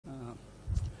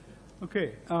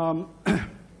Okay.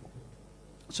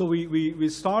 So we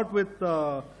start with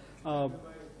a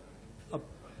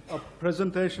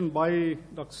presentation by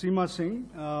Dr. Seema Singh.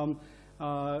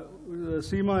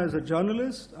 Seema is a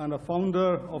journalist and a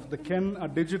founder of the Ken, a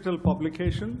digital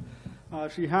publication.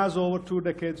 She has over 2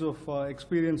 decades of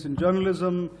experience in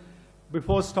journalism.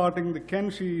 Before starting the Ken,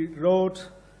 she wrote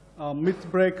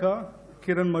Mythbreaker,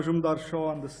 Kiran Majumdar Show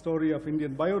on the Story of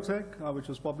Indian Biotech, which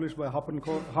was published by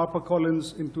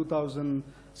HarperCollins in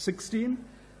 2016.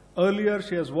 Earlier,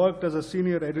 she has worked as a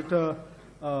senior editor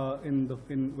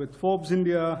with Forbes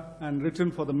India and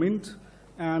written for The Mint.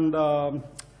 And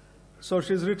so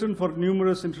she's written for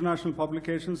numerous international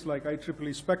publications like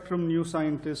IEEE Spectrum, New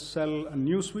Scientist, Cell, and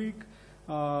Newsweek.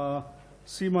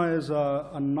 Seema is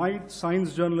a Knight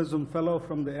Science Journalism Fellow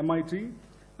from the MIT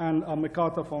and a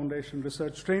MacArthur Foundation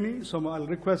research trainee. So I'll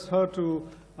request her to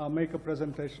make a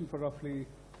presentation for roughly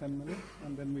 10 minutes,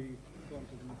 and then we go on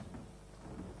to the next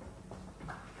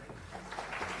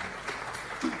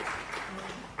one.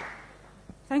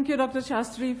 Thank you, Dr.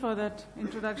 Shastri, for that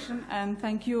introduction, and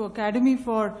thank you, Academy,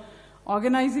 for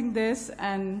organizing this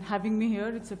and having me here.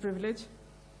 It's a privilege.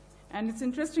 And it's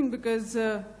interesting because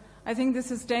I think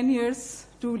this is 10 years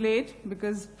too late,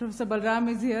 because Professor Balaram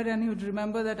is here, and he would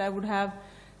remember that I would have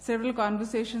several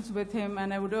conversations with him,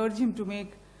 and I would urge him to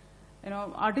make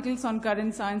articles on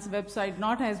current science website,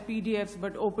 not as PDFs,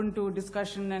 but open to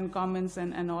discussion and comments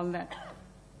and all that.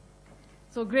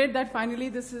 So great that finally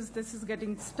this is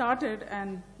getting started,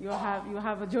 and you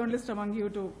have a journalist among you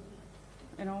to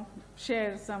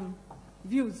share some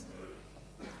views.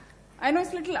 I know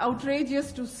it's a little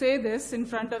outrageous to say this in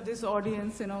front of this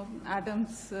audience,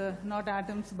 atoms, not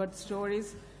atoms, but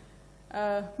stories.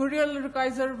 Muriel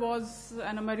Rukeyser was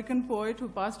an American poet who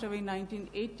passed away in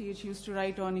 1980. She used to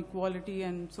write on equality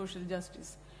and social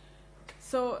justice.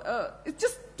 So it's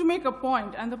just to make a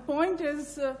point, and the point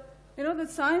is, that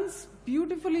science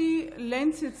beautifully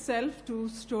lends itself to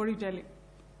storytelling.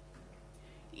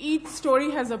 Each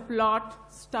story has a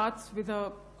plot, starts with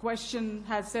a question,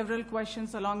 has several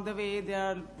questions along the way. There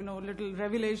are little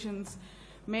revelations,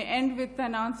 may end with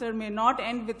an answer, may not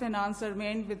end with an answer, may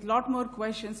end with a lot more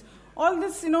questions. All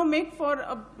this make for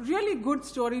a really good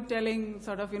storytelling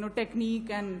sort of technique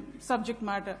and subject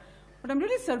matter. But I'm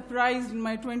really surprised in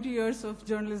my 20 years of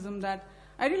journalism that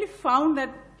I really found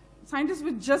that scientists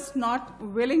were just not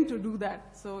willing to do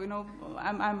that. So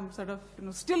I'm sort of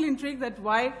still intrigued that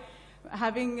why,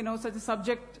 having such a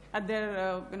subject at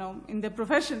their in their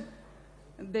profession,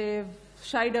 they've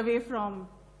shied away from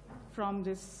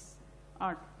this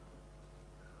art.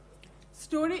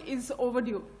 Story is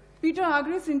overdue. Peter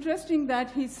Agre is interesting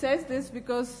that he says this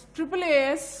because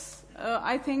AAAS,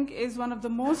 I think, is one of the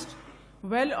most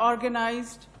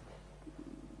well-organized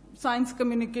science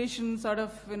communication sort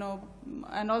of,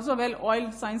 and also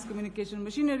well-oiled science communication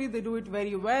machinery. They do it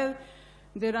very well.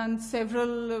 They run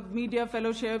several media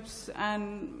fellowships,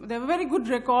 and they have a very good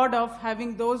record of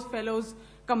having those fellows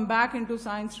come back into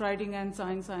science writing and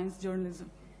science journalism.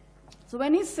 So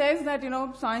when he says that,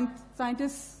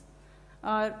 scientists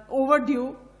are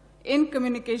overdue in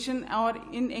communication or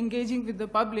in engaging with the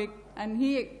public, and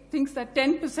he thinks that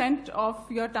 10% of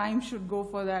your time should go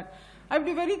for that. I'd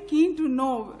be very keen to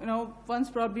know,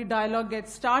 once probably dialogue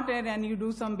gets started and you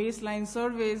do some baseline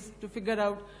surveys to figure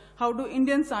out how do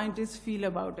Indian scientists feel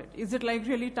about it. Is it like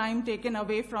really time taken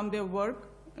away from their work?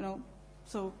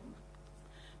 So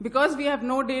because we have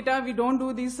no data, we don't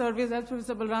do these surveys, as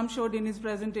Professor Balaram showed in his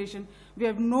presentation. We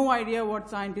have no idea what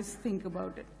scientists think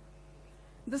about it.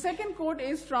 The second quote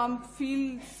is from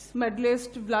Fields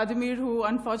medalist Vladimir, who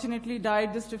unfortunately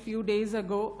died just a few days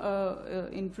ago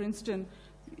in Princeton,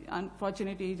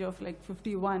 unfortunate age of like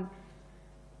 51.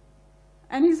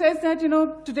 And he says that,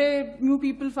 today new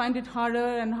people find it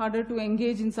harder and harder to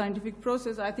engage in scientific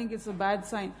process. I think it's a bad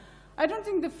sign. I don't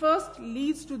think the first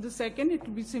leads to the second. It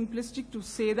would be simplistic to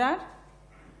say that.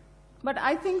 But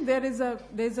I think there's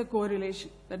a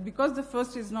correlation, that because the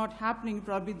first is not happening,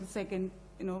 probably the second,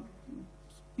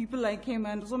 people like him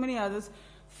and so many others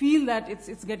feel that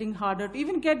it's getting harder to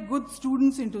even get good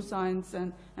students into science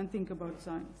and think about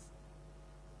science.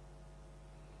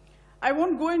 I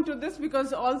won't go into this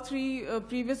because all three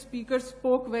previous speakers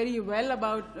spoke very well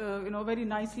about, very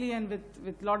nicely and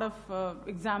with a lot of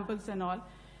examples and all.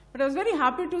 But I was very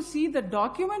happy to see the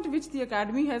document which the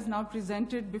Academy has now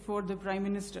presented before the Prime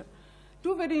Minister.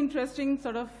 Two very interesting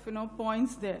sort of,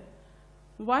 points there.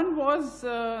 One was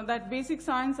that basic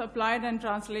science, applied, and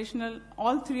translational,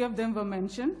 all three of them were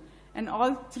mentioned, and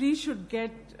all three should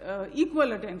get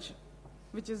equal attention,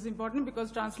 which is important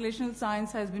because translational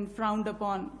science has been frowned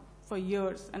upon for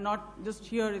years, and not just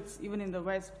here, it's even in the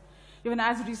West. Even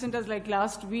as recent as like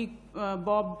last week,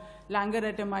 Bob Langer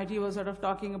at MIT was sort of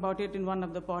talking about it in one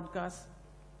of the podcasts.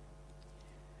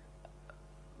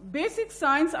 Basic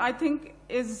science, I think,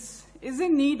 is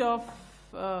in need of,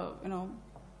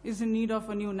 is in need of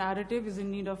a new narrative, is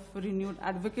in need of renewed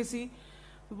advocacy.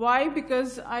 Why?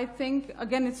 Because I think,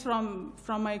 again, it's from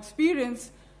my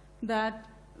experience that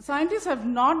scientists have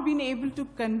not been able to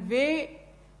convey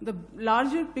the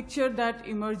larger picture that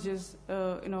emerges,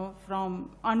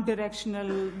 from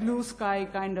unidirectional, blue sky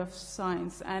kind of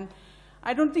science. And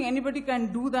I don't think anybody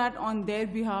can do that on their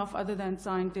behalf other than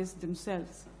scientists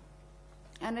themselves.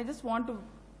 And I just want to,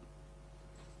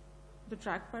 the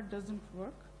trackpad doesn't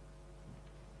work.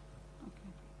 Okay.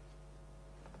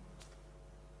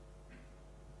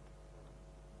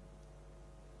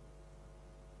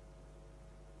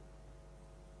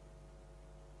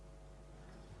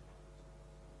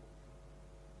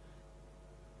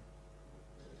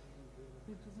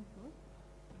 It doesn't work.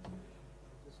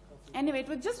 Anyway, it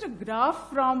was just a graph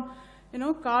from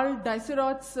Carl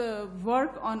Dicerot's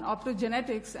work on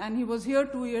optogenetics, and he was here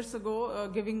 2 years ago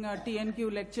giving a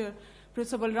TNQ lecture.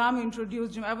 Professor Balaram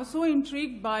introduced him. I was so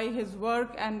intrigued by his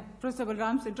work and Professor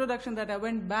Balaram's introduction that I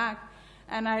went back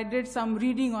and I did some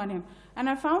reading on him. And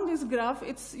I found this graph.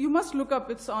 You must look up.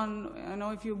 It's on,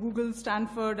 if you Google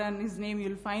Stanford and his name,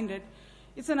 you'll find it.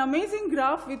 It's an amazing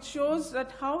graph which shows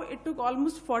that how it took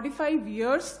almost 45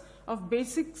 years of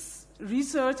basics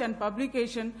research and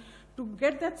publication to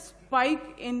get that spike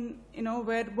in,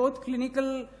 where both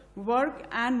clinical work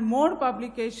and more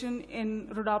publication in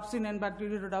rhodopsin and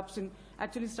bacterial rhodopsin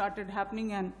actually started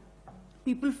happening, and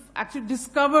people actually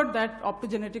discovered that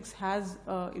optogenetics has,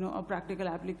 a practical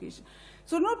application.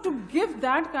 So to give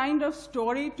that kind of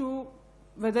story to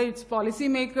whether it's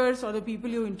policymakers or the people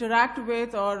you interact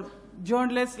with or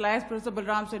journalists, like Professor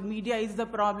Balaram said, media is the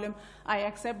problem. I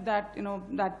accept that,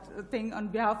 that thing on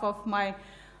behalf of my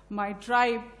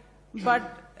tribe. But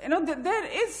there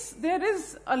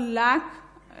is a lack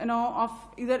of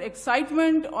either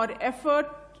excitement or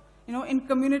effort in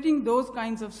communicating those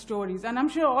kinds of stories. And I'm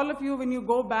sure all of you, when you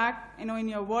go back in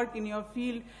your work, in your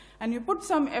field, and you put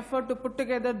some effort to put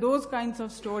together those kinds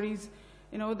of stories,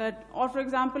 or for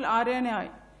example RNAi,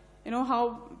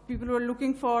 how people were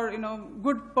looking for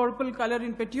good purple color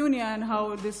in petunia, and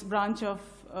how this branch of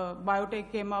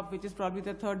biotech came up, which is probably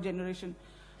the third generation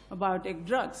of biotech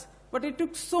drugs. But it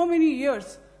took so many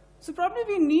years. So probably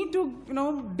we need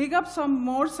to, dig up some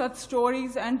more such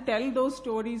stories and tell those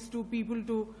stories to people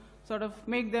to sort of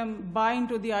make them buy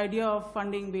into the idea of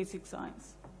funding basic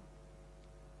science.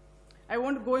 I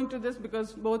won't go into this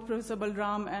because both Professor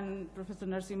Balaram and Professor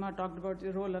Narasimha talked about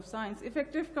the role of science.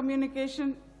 Effective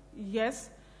communication, yes.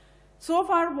 So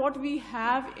far what we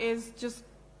have is just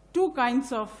two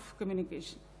kinds of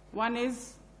communication. One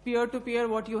is peer-to-peer,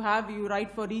 what you have, you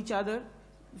write for each other,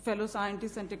 fellow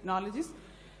scientists and technologists.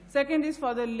 Second is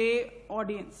for the lay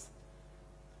audience.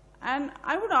 And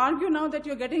I would argue now that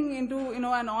you're getting into an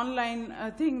online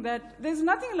thing, that there's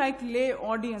nothing like lay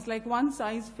audience, like one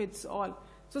size fits all.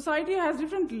 Society has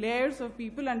different layers of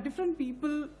people, and different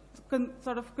people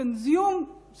sort of consume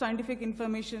scientific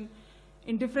information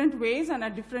in different ways and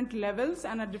at different levels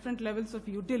and at different levels of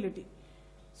utility.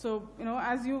 So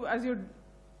as you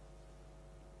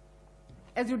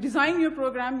design your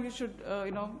program, you should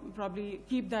probably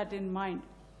keep that in mind.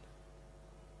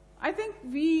 I think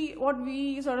what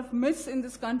we sort of miss in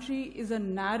this country is a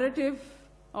narrative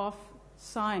of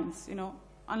science.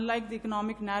 Unlike the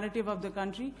economic narrative of the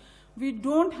country, we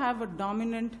don't have a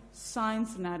dominant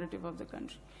science narrative of the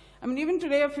country. I mean, even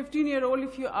today, a 15-year-old,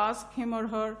 if you ask him or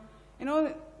her,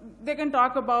 they can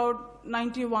talk about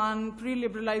 91,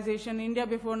 pre-liberalization, India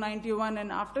before 91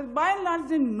 and after. By and large,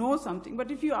 they know something.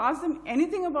 But if you ask them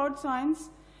anything about science,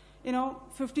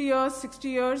 50 years, 60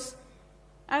 years,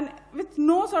 and with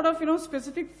no sort of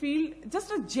specific field,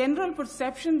 just a general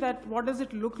perception that what does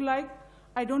it look like,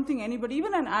 I don't think anybody,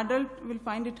 even an adult, will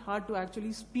find it hard to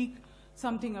actually speak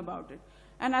something about it.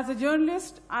 And as a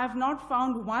journalist, I have not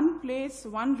found one place,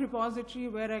 one repository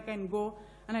where I can go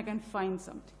and I can find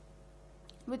something,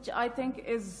 which I think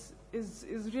is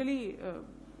really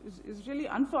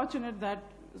unfortunate that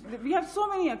we have so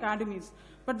many academies,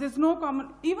 but there's no common.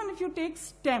 Even if you take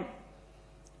STEM,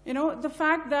 the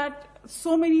fact that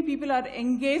so many people are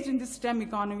engaged in this STEM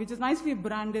economy, which is nicely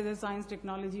branded as science,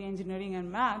 technology, engineering,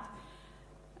 and math,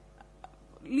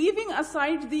 leaving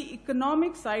aside the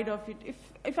economic side of it,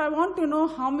 if I want to know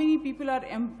how many people are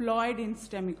employed in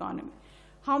STEM economy,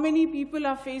 how many people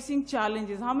are facing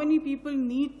challenges, how many people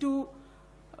need to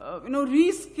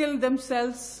reskill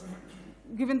themselves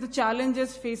given the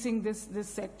challenges facing this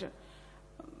sector.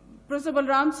 Professor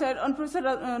Balaram said, Professor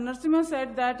Narasimha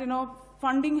said that,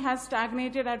 funding has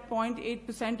stagnated at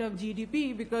 0.8% of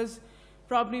GDP because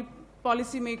probably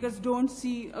policymakers don't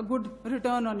see a good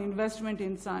return on investment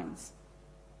in science.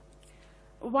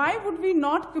 Why would we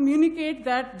not communicate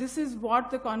that this is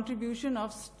what the contribution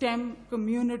of STEM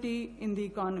community in the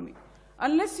economy?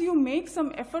 Unless you make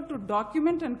some effort to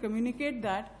document and communicate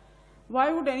that, why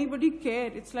would anybody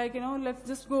care? It's like, let's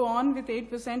just go on with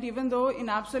 8%, even though in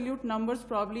absolute numbers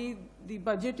probably the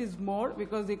budget is more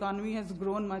because the economy has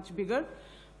grown much bigger.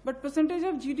 But percentage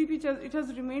of GDP, it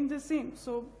has remained the same.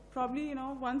 So probably,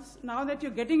 now that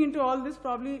you're getting into all this,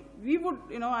 probably we would,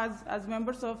 as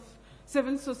members of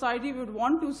civil society, we would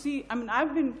want to see,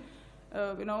 I've been,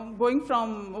 going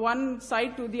from one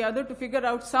side to the other to figure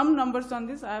out some numbers on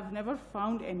this. I have never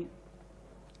found any.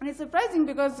 And it's surprising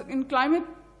because in climate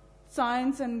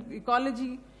science and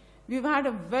ecology, we've had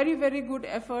a very, very good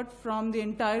effort from the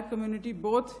entire community,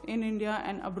 both in India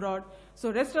and abroad. So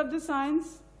rest of the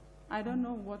science, I don't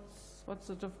know what's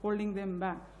sort of holding them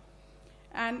back.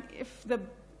 And if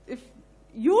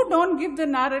you don't give the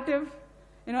narrative,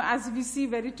 as we see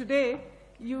very today,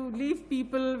 you leave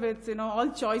people with, all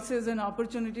choices and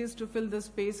opportunities to fill the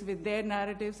space with their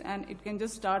narratives, and it can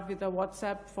just start with a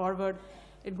WhatsApp forward.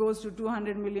 It goes to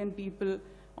 200 million people,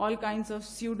 all kinds of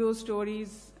pseudo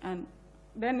stories, and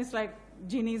then it's like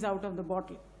genie's out of the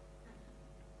bottle.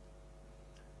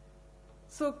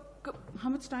 So how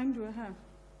much time do I have?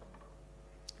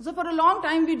 So for a long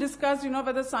time we discussed,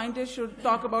 whether scientists should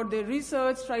talk about their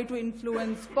research, try to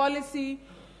influence policy.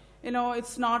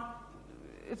 It's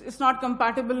not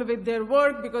compatible with their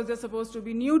work because they're supposed to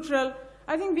be neutral.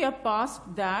 I think we are past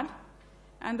that.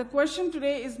 And the question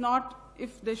today is not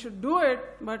if they should do it,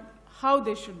 but how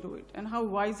they should do it and how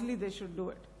wisely they should do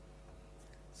it.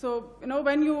 So,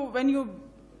 when you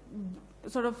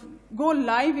sort of go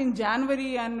live in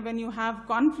January and when you have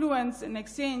confluence and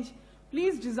exchange,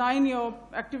 please design your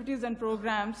activities and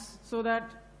programs so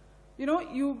that,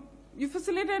 you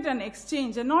facilitate an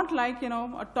exchange and not like,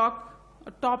 a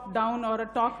top-down or a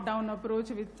talk-down approach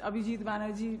which Abhijit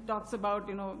Banerjee talks about.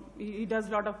 He does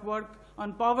a lot of work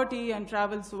on poverty and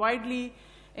travels widely,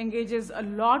 engages a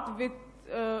lot with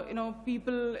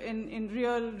people in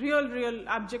real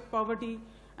abject poverty,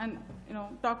 and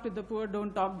talk to the poor,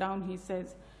 don't talk down, he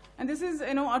says. And this is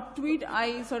a tweet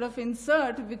I sort of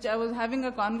insert, which I was having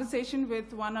a conversation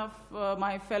with one of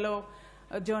my fellow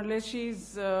journalists.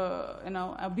 She's a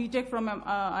BTech from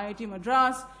IIT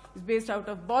Madras, is based out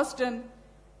of Boston,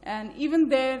 and even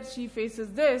there she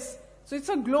faces this. So it's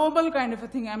a global kind of a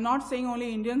thing. I'm not saying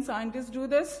only Indian scientists do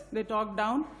this, they talk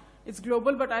down. It's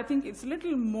global, but I think it's a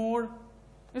little more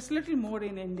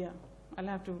in India. I'll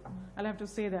have to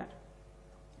say that.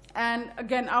 And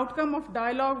again, outcome of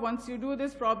dialogue, once you do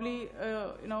this, probably,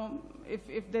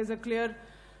 if there's a clear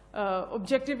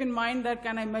objective in mind that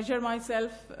can I measure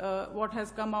myself, what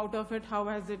has come out of it, how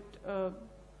has it,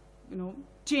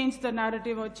 changed the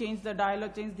narrative or changed the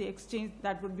dialogue, changed the exchange,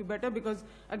 that would be better because,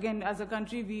 again, as a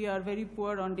country, we are very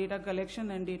poor on data collection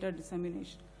and data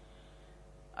dissemination.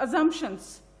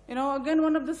 Assumptions. Again,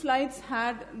 one of the slides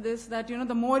had this, that,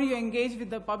 the more you engage with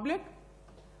the public,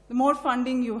 the more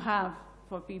funding you have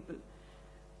for people.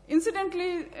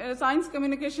 Incidentally, science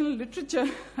communication literature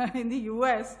in the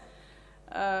US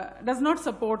does not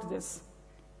support this.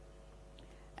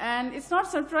 And it's not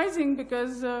surprising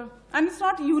because, and it's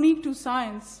not unique to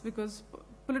science because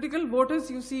political voters,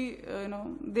 you see,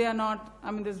 they are not,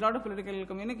 there's a lot of political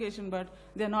communication, but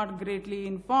they're not greatly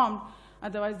informed.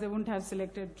 Otherwise, they wouldn't have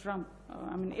selected Trump,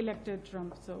 elected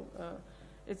Trump. So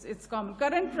it's common.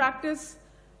 Current practice,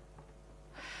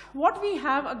 what we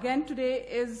have again today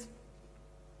is,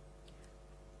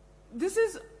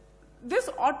 this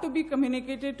ought to be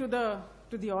communicated to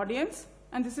the audience,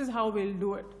 and this is how we'll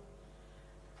do it.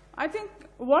 I think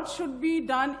what should be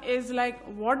done is like,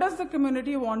 what does the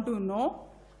community want to know?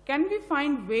 Can we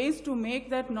find ways to make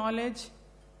that knowledge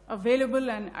available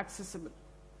and accessible?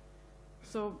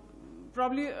 So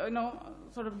probably,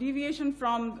 sort of deviation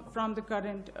from the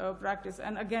current practice.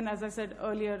 And again, as I said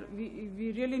earlier,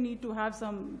 we really need to have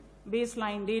some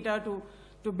baseline data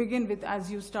to begin with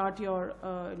as you start your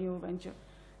new venture.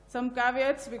 Some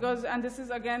caveats, because, and this is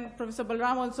again, Professor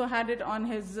Balaram also had it on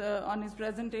his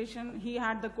presentation. He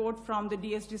had the quote from the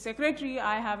DSD secretary.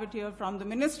 I have it here from the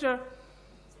minister.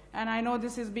 And I know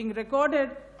this is being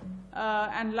recorded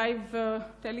and live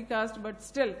telecast, but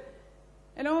still,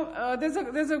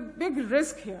 there's a big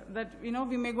risk here that, we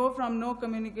may go from no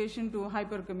communication to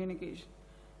hyper communication.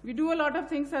 We do a lot of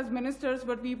things as ministers,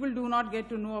 but people do not get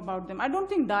to know about them. I don't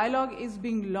think dialogue is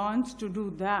being launched to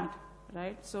do that,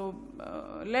 right? So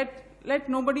let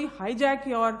nobody hijack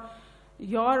your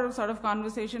your sort of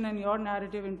conversation and your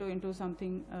narrative into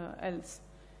something else.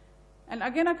 And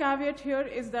again, a caveat here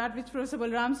is that, which Professor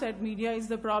Balaram said, media is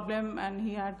the problem, and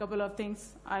he had a couple of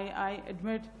things I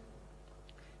admit.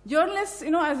 Journalists,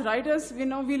 as writers,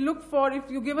 we look for, if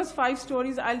you give us 5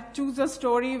 stories, I'll choose a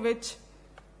story which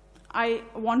I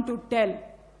want to tell,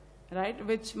 right?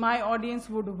 Which my audience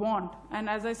would want. And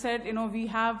as I said, we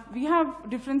have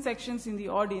different sections in the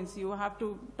audience. You have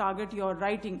to target your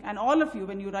writing, and all of you,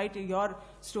 when you write your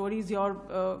stories, your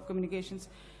communications,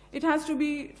 it has to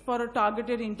be for a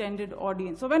targeted, intended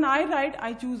audience. So when I write,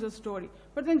 I choose a story.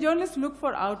 But then journalists look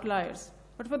for outliers.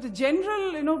 But for the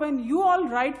general, when you all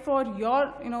write for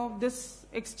your, this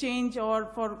exchange or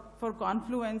for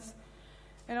confluence,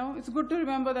 it's good to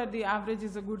remember that the average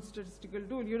is a good statistical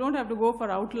tool. You don't have to go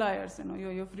for outliers.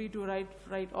 You're free to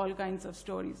write all kinds of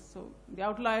stories. So the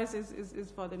outliers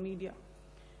is for the media.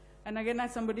 And again,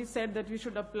 as somebody said, that we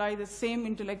should apply the same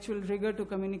intellectual rigor to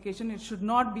communication. It should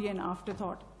not be an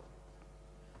afterthought.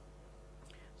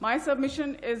 My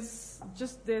submission is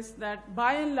just this, that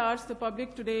by and large, the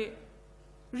public today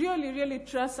really, really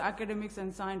trusts academics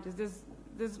and scientists.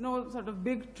 There's no sort of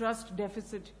big trust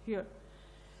deficit here.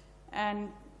 And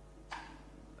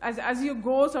as you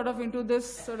go sort of into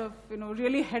this sort of,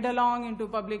 really head along into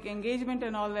public engagement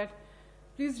and all that,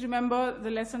 please remember the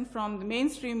lesson from the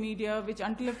mainstream media, which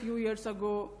until a few years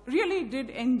ago really did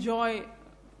enjoy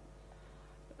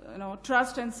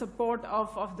trust and support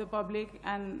of the public,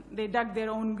 and they dug their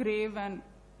own grave and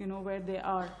where they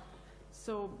are.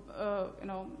 So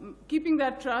keeping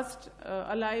that trust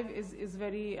alive is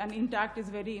very, and intact, is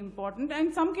very important. And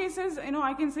in some cases,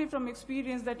 I can say from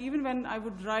experience that even when I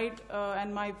would write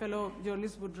and my fellow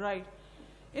journalists would write,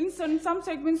 in some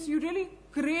segments you really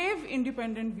crave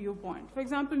independent viewpoint. For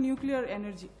example, nuclear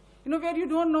energy. Where you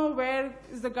don't know where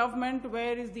is the government,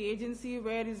 where is the agency,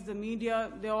 where is the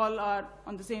media. They all are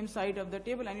on the same side of the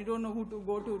table, and you don't know who to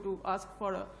go to ask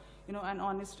for an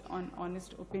honest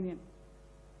opinion.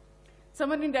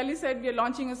 Someone in Delhi said we are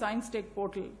launching a science tech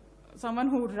portal. Someone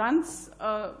who runs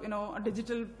a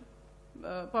digital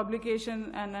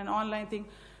publication and an online thing,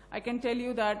 I can tell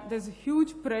you that there's a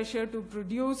huge pressure to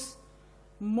produce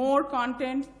more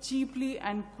content cheaply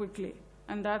and quickly.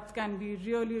 And that can be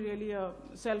really, really a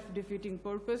self-defeating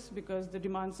purpose, because the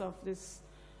demands of this.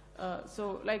 I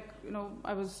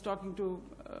was talking to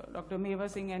Dr. Meva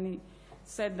Singh, and he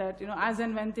said that, as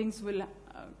and when things will,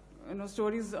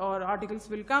 stories or articles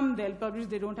will come, they'll publish,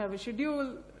 they don't have a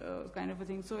schedule, kind of a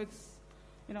thing. So it's,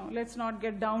 let's not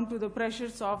get down to the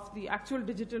pressures of the actual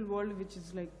digital world, which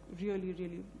is like really,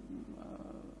 really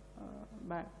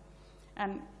bad.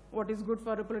 And what is good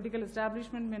for a political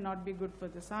establishment may not be good for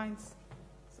the science.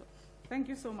 Thank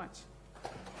you so much.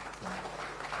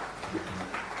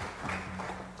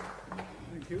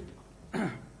 Thank you.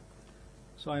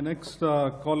 So I next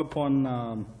call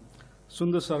upon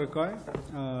Sundar Sarukkai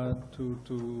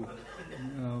to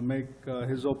make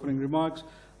his opening remarks.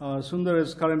 Sundar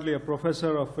is currently a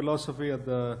professor of philosophy at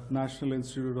the National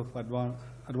Institute of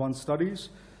Advanced Studies.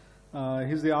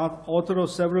 He's the author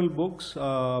of several books,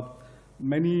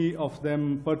 many of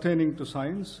them pertaining to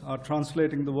science,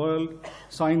 Translating the World,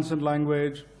 Science and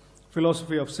Language,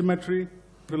 Philosophy of Symmetry,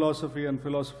 Philosophy and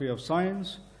Philosophy of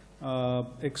Science,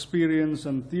 Experience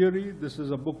and Theory. This is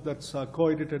a book that's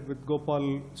co-edited with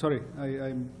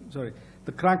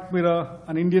The Cracked Mirror,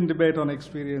 An Indian Debate on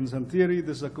Experience and Theory.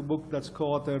 This is a book that's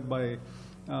co-authored by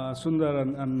Sundar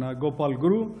and Gopal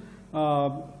Guru.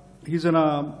 He's an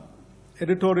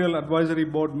editorial advisory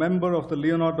board member of the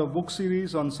Leonardo book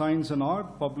series on science and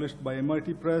art, published by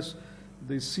MIT Press,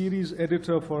 the series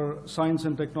editor for Science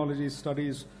and Technology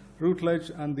Studies, Routledge,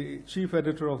 and the chief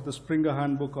editor of the Springer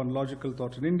Handbook on Logical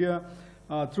Thought in India.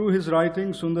 Through his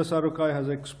writing, Sundar Sarukkai has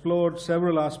explored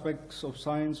several aspects of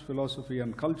science, philosophy,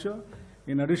 and culture.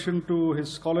 In addition to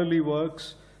his scholarly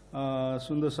works,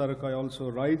 Sundar Sarukkai also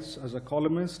writes as a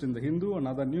columnist in the Hindu and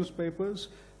other newspapers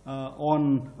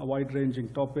on a wide range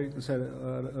of topics.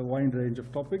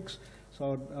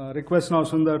 So request now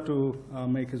Sundar to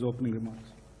make his opening remarks.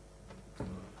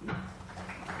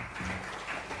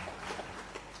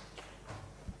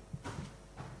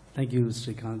 Thank you,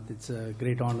 Srikanth. It's a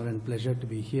great honor and pleasure to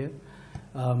be here.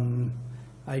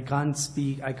 I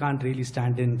can't really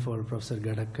stand in for Professor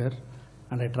Gadagkar,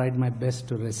 and I tried my best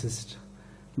to resist.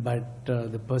 But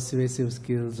the persuasive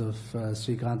skills of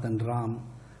Srikanth and Ram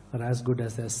are as good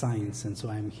as their science, and so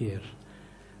I'm here.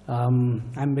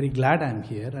 I'm very glad I'm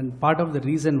here, and part of the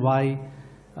reason why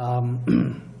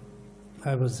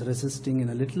I was resisting in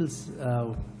a little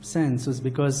sense was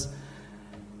because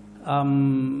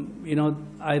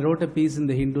I wrote a piece in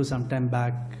the Hindu sometime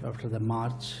back after the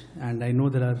march, and I know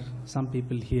there are some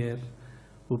people here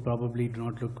who probably do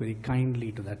not look very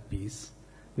kindly to that piece.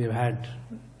 We've had,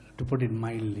 to put it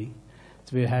mildly,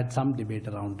 so we had some debate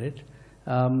around it.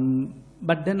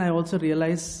 But then I also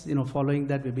realized, following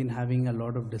that, we've been having a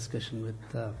lot of discussion with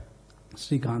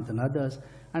Srikanth and others,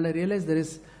 and I realized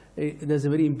there's a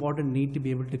very important need to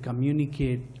be able to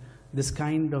communicate this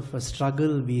kind of a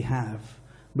struggle we have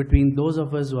between those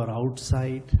of us who are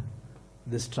outside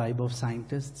this tribe of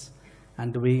scientists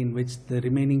and the way in which the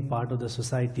remaining part of the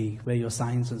society, where your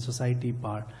science and society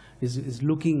part is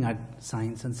looking at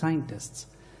science and scientists.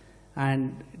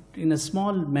 And in a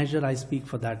small measure, I speak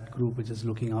for that group which is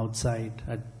looking outside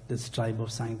at this tribe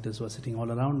of scientists who are sitting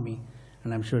all around me,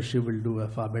 and I'm sure Shiv will do a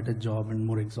far better job and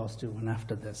more exhaustive one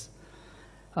after this.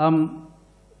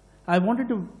 I wanted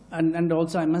to, and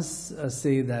also I must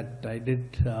say that I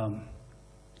did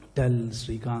tell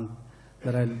Srikanth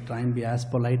that I'll try and be as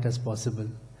polite as possible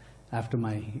after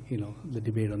my, the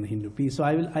debate on the Hindu piece. So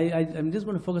I'm just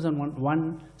going to focus on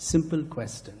one simple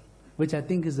question, which I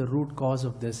think is the root cause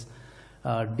of this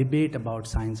debate about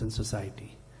science and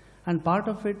society. And part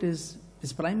of it is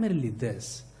primarily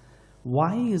this: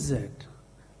 why is it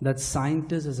that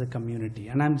scientists as a community,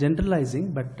 and I'm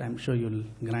generalizing, but I'm sure you'll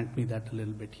grant me that a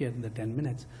little bit here in the 10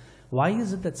 minutes, why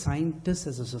is it that scientists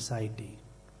as a society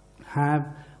have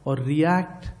or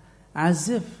react as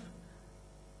if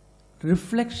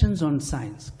reflections on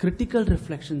science, critical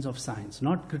reflections of science,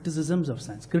 not criticisms of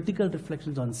science, critical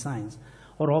reflections on science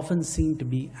are often seen to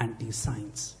be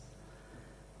anti-science?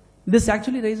 This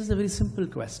actually raises a very simple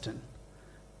question.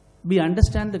 We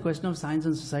understand the question of science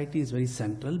and society is very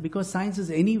central because science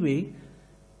is anyway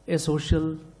a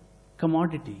social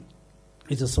commodity.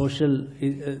 It's a social,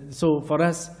 so for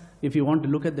us, if you want to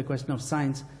look at the question of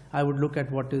science, I would look at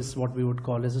what we would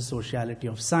call as a sociality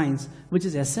of science, which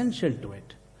is essential to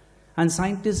it. And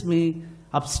scientists may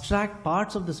abstract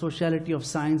parts of the sociality of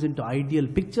science into ideal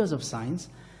pictures of science.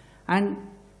 And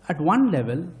at one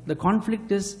level, the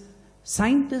conflict is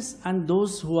scientists and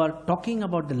those who are talking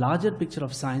about the larger picture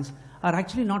of science are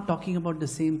actually not talking about the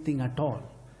same thing at all.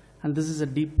 And this is a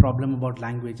deep problem about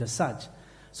language as such.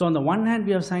 So on the one hand,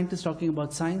 we have scientists talking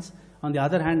about science. On the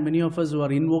other hand, many of us who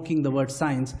are invoking the word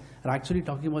science are actually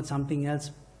talking about something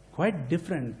else quite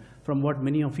different from what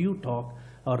many of you talk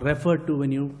or refer to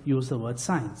when you use the word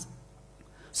science.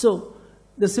 So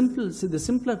the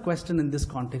simpler question in this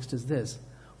context is this: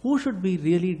 who should we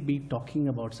really be talking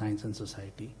about science and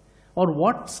society? Or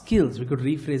what skills, we could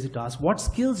rephrase it to ask, what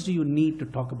skills do you need to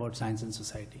talk about science and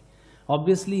society?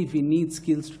 Obviously, if you need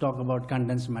skills to talk about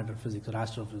condensed matter physics or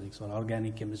astrophysics or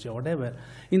organic chemistry or whatever,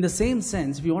 in the same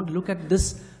sense, if you want to look at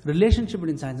this relationship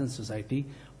between science and society,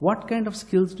 what kind of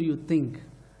skills do you think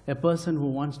a person who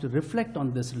wants to reflect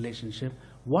on this relationship,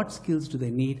 what skills do they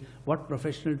need? What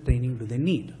professional training do they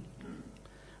need?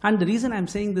 And the reason I'm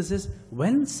saying this is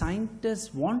when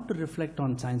scientists want to reflect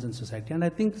on science and society, and I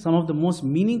think some of the most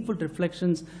meaningful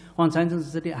reflections on science and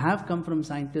society have come from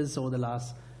scientists over the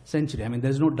last century. I mean,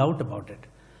 there's no doubt about it.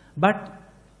 But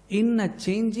in a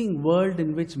changing world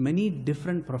in which many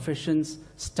different professions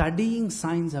studying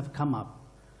science have come up,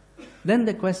 then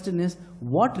the question is,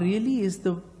 what really is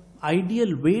the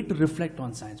ideal way to reflect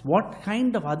on science? What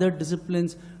kind of other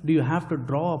disciplines do you have to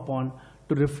draw upon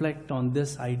to reflect on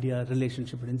this idea,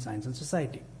 relationship between science and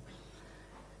society?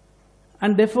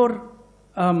 And therefore,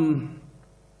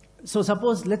 so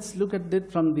suppose let's look at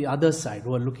it from the other side,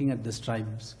 who are looking at this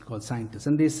tribes called scientists,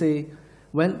 and they say,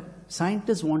 well,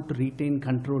 scientists want to retain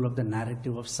control of the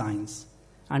narrative of science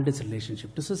and its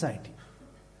relationship to society.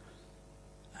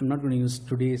 I'm not going to use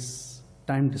today's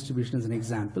time distribution as an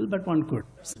example, but one could.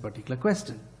 This particular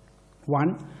question.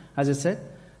 One, as I said,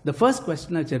 the first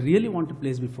question which I really want to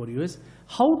place before you is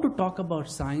how to talk about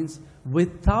science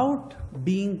without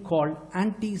being called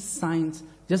anti-science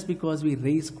just because we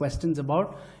raise questions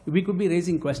about, we could be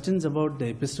raising questions about the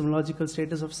epistemological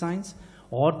status of science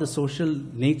or the social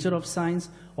nature of science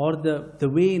or the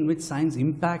way in which science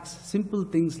impacts simple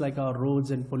things like our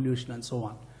roads and pollution and so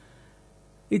on.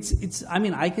 I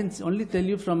mean, I can only tell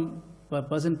you from a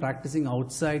person practicing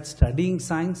outside studying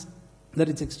science that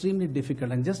it's extremely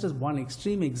difficult. And just as one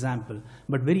extreme example,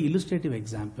 but very illustrative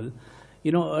example,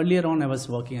 earlier on I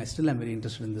still am very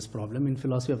interested in this problem in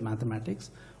philosophy of mathematics,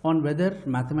 on whether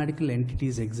mathematical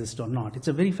entities exist or not. It's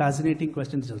a very fascinating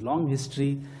question. It's a long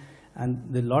history, and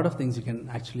there are a lot of things you can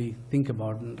actually think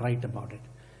about and write about it.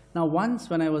 Now, once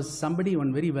when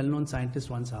one very well-known scientist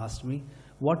asked me,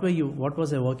 what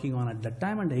was I working on at that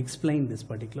time? And I explained this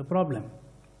particular problem.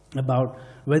 about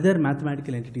whether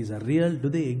mathematical entities are real, do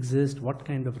they exist, what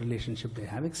kind of relationship they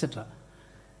have, etc.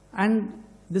 And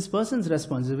this person's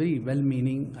response is a very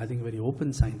well-meaning, I think very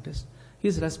open scientist.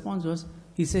 His response was,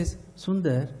 he says,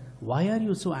 Sundar, why are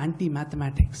you so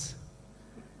anti-mathematics?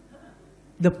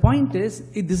 The point is,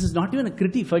 this is not even a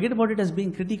critique. Forget about it as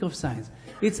being critique of science.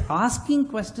 It's asking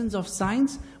questions of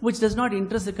science which does not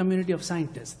interest the community of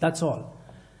scientists. That's all.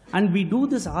 And we do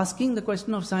this asking the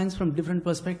question of science from different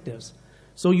perspectives.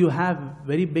 So you have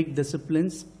very big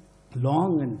disciplines,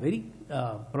 long and very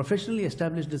professionally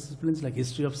established disciplines like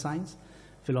history of science,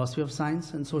 philosophy of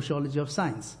science, and sociology of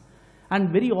science. And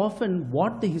very often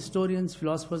what the historians,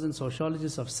 philosophers, and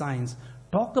sociologists of science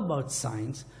talk about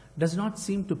science does not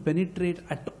seem to penetrate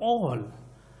at all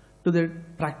to the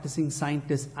practicing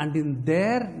scientists and in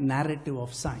their narrative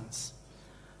of science.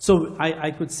 So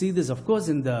I could see this, of course,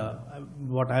 in the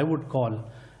what I would call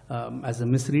as a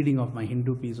misreading of my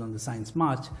Hindu piece on the Science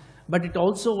March, but it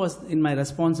also was in my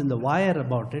response in the Wire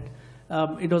about it.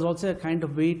 It was also a kind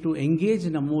of way to engage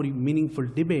in a more meaningful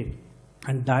debate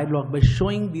and dialogue by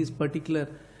showing these particular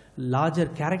larger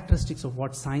characteristics of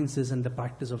what science is and the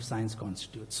practice of science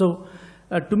constitutes. So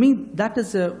to me, that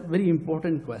is a very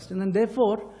important question. And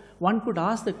therefore, one could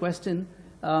ask the question,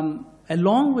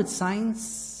 along with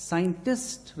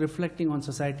scientists reflecting on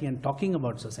society and talking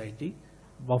about society,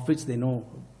 of which they know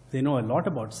a lot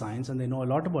about science and they know a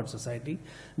lot about society,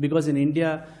 because in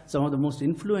India, some of the most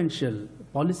influential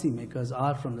policymakers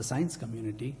are from the science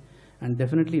community, and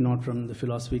definitely not from the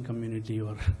philosophy community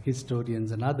or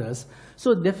historians and others.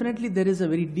 So definitely there is a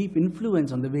very deep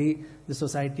influence on the way the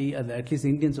society, at least the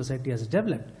Indian society, has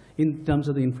developed in terms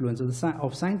of the influence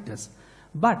of scientists.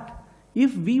 But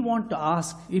if we want to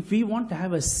ask, if we want to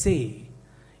have a say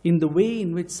in the way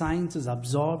in which science is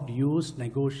absorbed, used,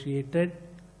 negotiated,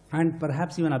 and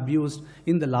perhaps even abused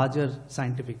in the larger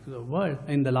scientific world,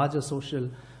 in the larger social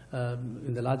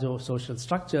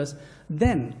structures,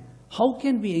 then how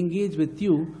can we engage with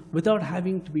you without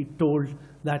having to be told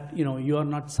that you are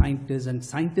not scientists, and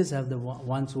scientists have the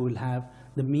ones who will have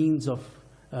the means of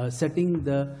setting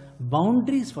the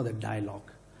boundaries for the dialogue?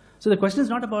 So the question is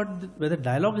not about whether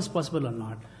dialogue is possible or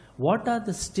not. What are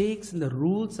the stakes and the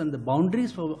rules and the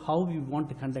boundaries for how we want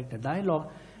to conduct a dialogue?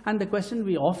 And the question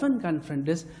we often confront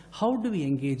is, how do we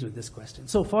engage with this question?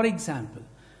 So for example,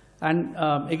 and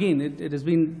again, it has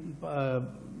been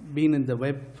in the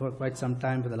web for quite some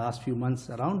time, for the last few months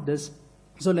around this.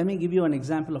 So let me give you an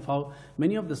example of how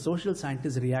many of the social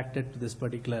scientists reacted to this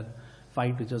particular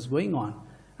fight which was going on.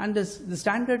 And the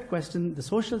standard question the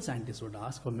social scientists would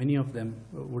ask, or many of them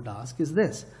would ask, is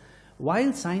this.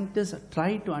 While scientists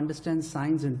try to understand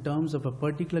science in terms of a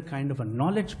particular kind of a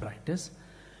knowledge practice,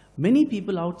 many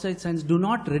people outside science do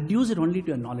not reduce it only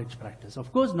to a knowledge practice.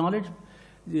 Of course, knowledge,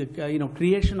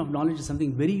 creation of knowledge is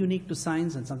something very unique to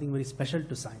science and something very special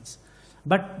to science.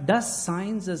 But does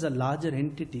science as a larger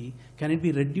entity, can it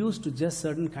be reduced to just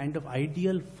certain kind of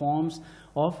ideal forms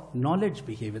of knowledge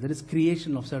behavior, that is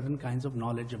creation of certain kinds of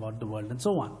knowledge about the world and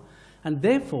so on? And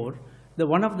therefore,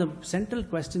 one of the central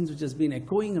questions which has been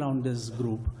echoing around this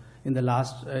group in the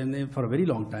last, for a very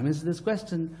long time, is this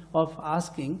question of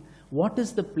asking, what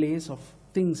is the place of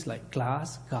things like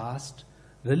class, caste,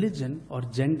 religion, or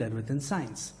gender within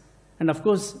science? And of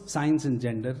course, science and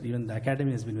gender, even the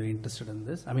academy has been very interested in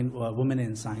this. I mean, women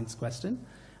in science question,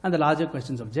 and the larger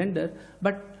questions of gender.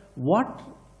 But what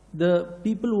the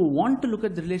people who want to look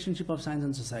at the relationship of science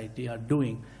and society are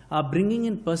doing are bringing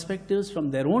in perspectives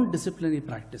from their own disciplinary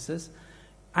practices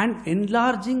and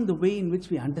enlarging the way in which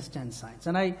we understand science.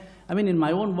 And I mean, in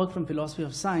my own work from philosophy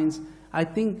of science, I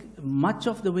think much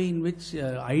of the way in which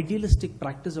idealistic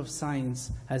practice of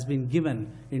science has been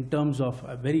given in terms of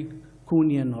a very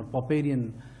Kuhnian or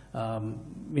Popperian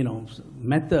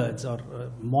methods or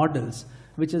models,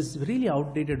 which is really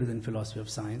outdated within philosophy of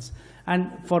science.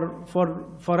 And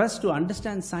for us to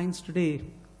understand science today,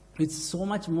 it's so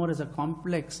much more as a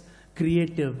complex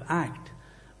creative act,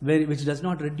 which does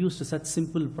not reduce to such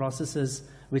simple processes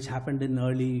which happened in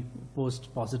early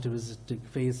post-positivistic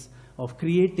phase of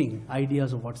creating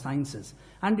ideas of what science is.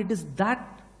 And it is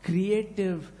that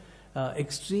creative,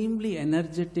 extremely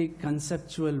energetic,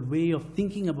 conceptual way of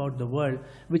thinking about the world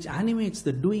which animates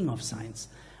the doing of science.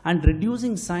 And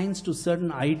reducing science to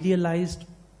certain idealized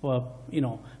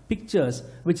pictures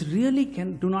which really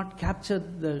do not capture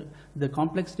the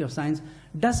complexity of science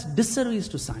does disservice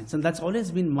to science. And that's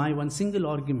always been my one single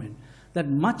argument, that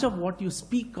much of what you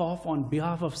speak of on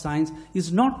behalf of science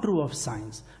is not true of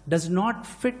science, does not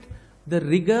fit the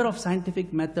rigor of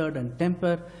scientific method and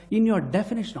temper in your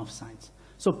definition of science.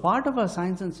 So part of our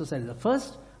science and society, the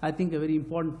first I think a very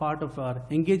important part of our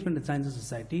engagement in science and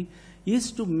society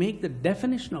is to make the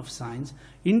definition of science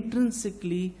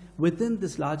intrinsically within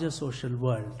this larger social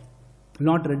world,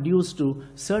 not reduced to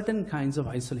certain kinds of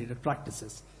isolated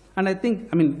practices. And I think,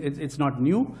 I mean, it's not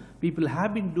new. People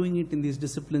have been doing it in these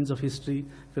disciplines of history,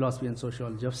 philosophy, and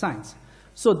sociology of science.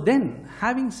 So then,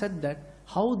 having said that,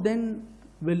 how then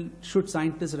should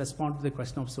scientists respond to the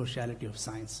question of sociality of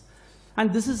science?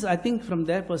 And this is, I think, from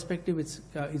their perspective, it's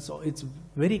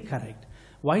very correct.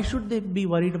 Why should they be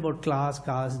worried about class,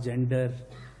 caste, gender,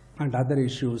 and other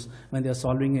issues when they are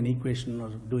solving an equation or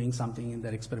doing something in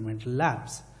their experimental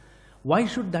labs? Why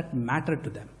should that matter to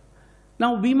them?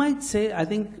 Now, we might say, I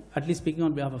think, at least speaking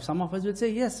on behalf of some of us, would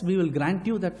say, yes, we will grant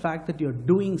you that fact that you're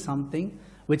doing something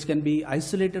which can be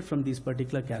isolated from these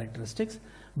particular characteristics.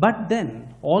 But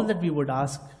then, all that we would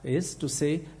ask is to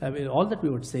say, all that we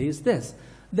would say is this,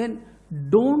 then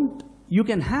you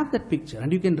can have that picture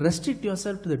and you can restrict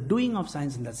yourself to the doing of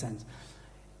science in that sense.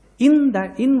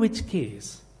 In which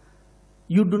case,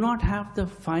 you do not have the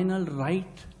final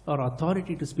right or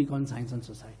authority to speak on science and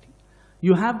society.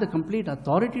 You have the complete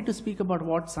authority to speak about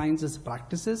what science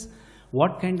practices,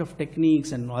 what kind of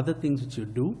techniques and other things which you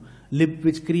do,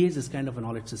 which creates this kind of a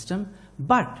knowledge system.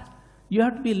 But you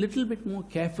have to be a little bit more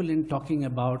careful in talking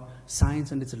about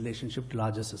science and its relationship to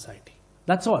larger society.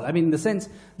 That's all. I mean, in the sense,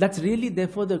 that's really,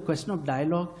 therefore, the question of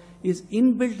dialogue is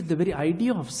inbuilt in the very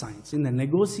idea of science, in the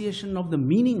negotiation of the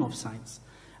meaning of science.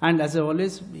 And as I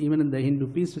always, even in the Hindu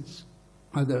piece, which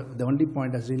the only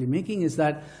point I was really making is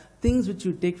that things which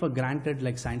you take for granted,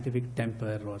 like scientific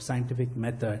temper or scientific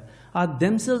method, are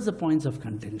themselves the points of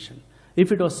contention.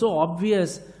 If it was so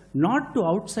obvious, not to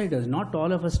outsiders, not to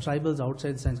all of us tribals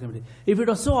outside the science community, if it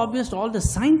was so obvious to all the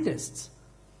scientists,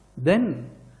 then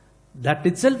that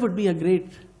itself would be a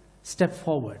great step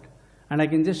forward. And I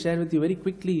can just share with you very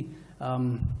quickly,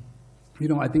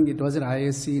 I think it was at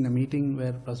ISC in a meeting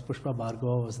where Professor Pushpa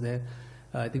Bhargava was there.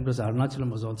 I think Professor Arunachalam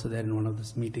was also there in one of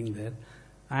this meeting there.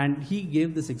 And he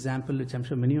gave this example, which I'm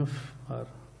sure many of our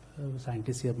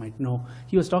scientists here might know.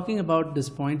 He was talking about this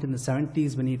point in the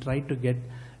 70s when he tried to get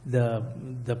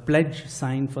the pledge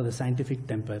signed for the scientific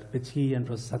temper, which he and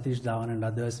Professor Satish Dhawan and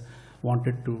others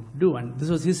wanted to do. And this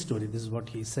was his story. This is what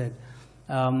he said.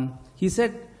 He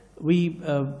said, we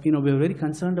were very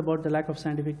concerned about the lack of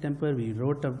scientific temper. We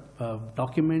wrote a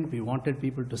document. We wanted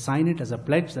people to sign it as a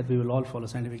pledge that we will all follow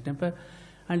scientific temper.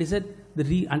 And he said,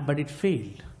 but it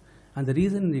failed. And the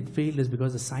reason it failed is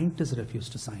because the scientists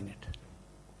refused to sign it.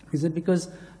 He said, because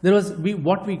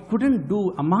what we couldn't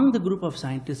do among the group of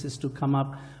scientists is to come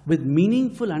up with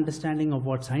meaningful understanding of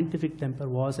what scientific temper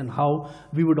was and how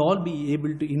we would all be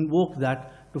able to invoke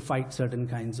that to fight certain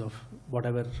kinds of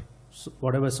whatever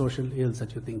social ills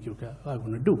that you think you are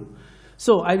going to do.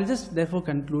 So I will just therefore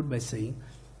conclude by saying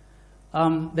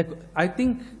that I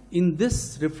think in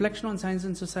this reflection on science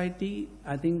and society,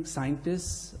 I think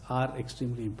scientists are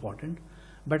extremely important.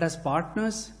 But as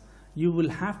partners, you will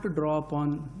have to draw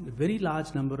upon a very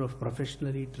large number of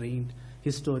professionally trained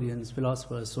historians,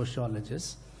 philosophers,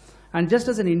 sociologists. And just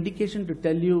as an indication to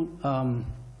tell you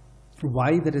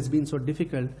why that has been so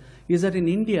difficult, is that in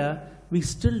India, we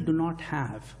still do not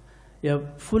have a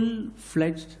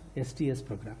full-fledged STS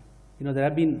program. There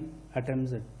have been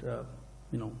attempts at,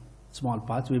 small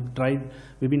parts. We've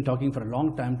been talking for a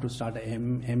long time to start a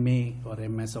MA or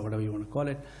MS or whatever you want to call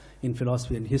it in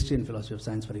philosophy and history and philosophy of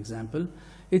science, for example.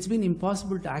 It's been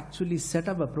impossible to actually set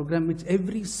up a program which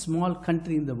every small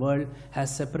country in the world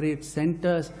has separate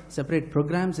centers, separate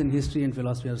programs in history and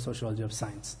philosophy or sociology of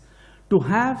science. To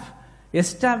have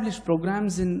established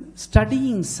programs in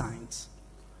studying science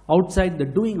outside the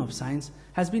doing of science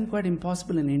has been quite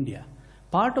impossible in India.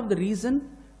 Part of the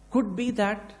reason could be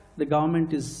that the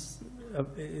government is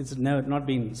not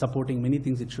been supporting many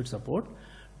things it should support.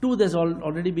 2, there's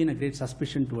already been a great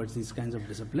suspicion towards these kinds of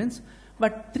disciplines.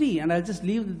 But 3, and I'll just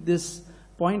leave this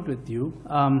point with you,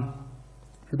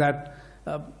 that,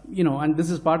 and this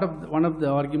is part of one of the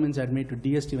arguments I'd made to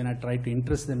DST when I tried to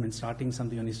interest them in starting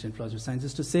something on history and philosophy of science,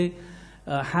 is to say,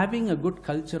 having a good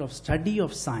culture of study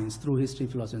of science through history,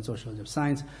 philosophy, and sociology of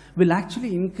science will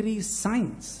actually increase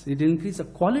science. It will increase the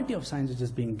quality of science which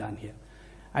is being done here.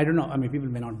 I don't know, I mean, people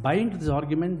may not buy into this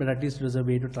argument, but at least it was a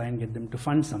way to try and get them to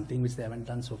fund something which they haven't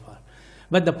done so far.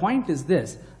 But the point is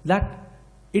this, that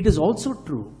it is also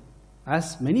true,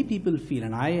 as many people feel,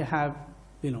 and I have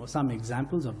some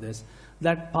examples of this,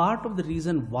 that part of the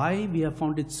reason why we have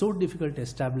found it so difficult to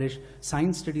establish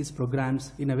science studies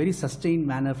programs in a very sustained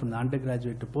manner from the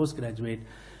undergraduate to postgraduate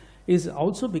is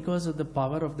also because of the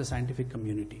power of the scientific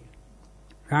community.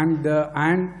 And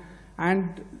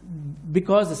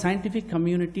because the scientific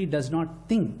community does not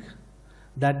think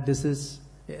that this is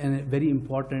a very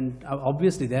important,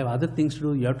 obviously they have other things to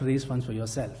do, you have to raise funds for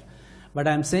yourself. But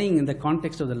I'm saying in the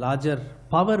context of the larger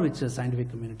power which the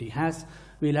scientific community has,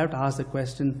 we'll have to ask the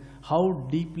question, how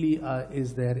deeply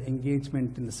is their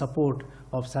engagement in the support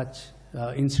of such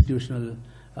institutional,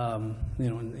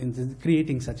 in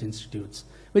creating such institutes,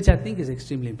 which I think is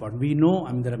extremely important. We know,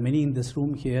 I mean, there are many in this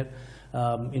room here,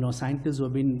 scientists who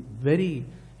have been very,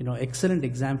 excellent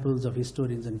examples of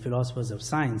historians and philosophers of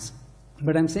science.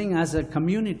 But I'm saying as a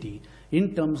community,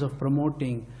 in terms of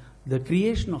promoting the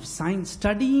creation of science,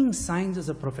 studying science as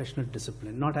a professional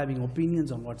discipline, not having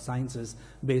opinions on what science is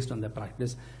based on their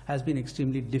practice, has been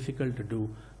extremely difficult to do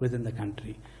within the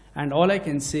country. And all I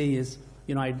can say is,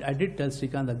 I did tell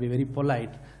Srikanth I'll be very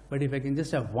polite, but if I can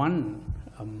just have one,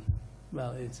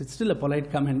 well, it's still a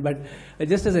polite comment, but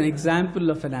just as an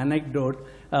example of an anecdote,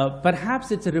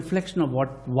 perhaps it's a reflection of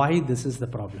why this is the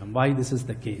problem, why this is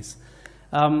the case.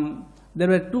 There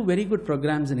were two very good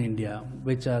programs in India,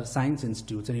 which are science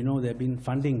institutes, and they've been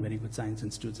funding very good science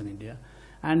institutes in India.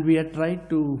 And we had tried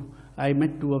to, I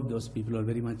met two of those people who are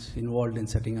very much involved in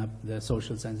setting up the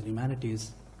social science and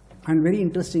humanities. And very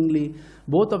interestingly,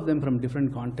 both of them from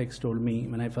different contexts told me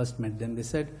when I first met them, they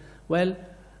said, well,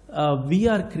 we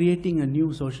are creating a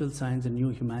new social science and new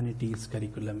humanities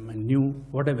curriculum, and new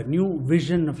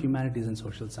vision of humanities and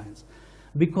social science.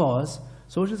 Because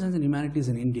social science and humanities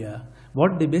in India,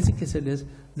 what they basically said is,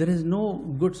 there is no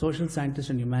good social scientist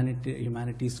and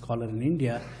humanities scholar in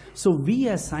India, so we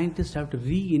as scientists have to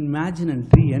reimagine and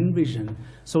re-envision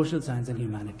social science and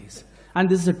humanities. And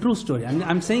this is a true story.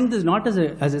 I'm saying this not as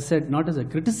I said, not as a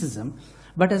criticism,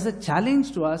 but as a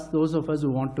challenge to us, those of us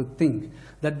who want to think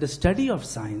that the study of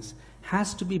science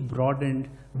has to be broadened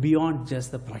beyond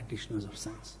just the practitioners of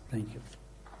science. Thank you.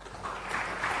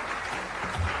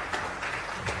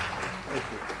 Thank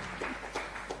you.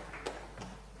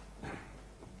 I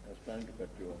was planning to cut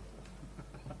you off.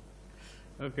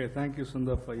 Okay, thank you,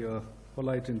 Sundar, for your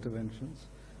polite interventions.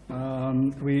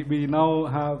 We now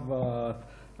have,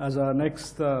 as our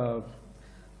next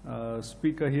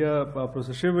speaker here,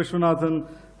 Professor Shiv Visvanathan,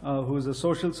 who is a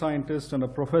social scientist and a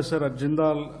professor at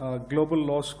Jindal Global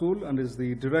Law School and is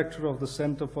the director of the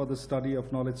Center for the Study of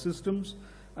Knowledge Systems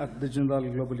at the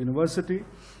Jindal Global University.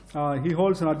 He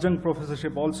holds an adjunct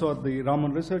professorship also at the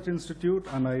Raman Research Institute,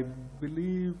 and I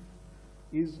believe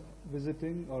is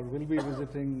visiting or will be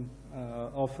visiting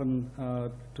often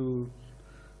to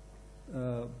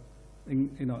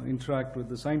interact with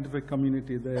the scientific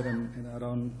community there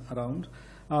and around.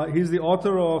 He's the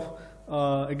author of,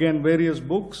 again, various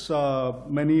books,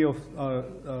 many of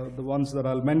the ones that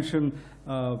I'll mention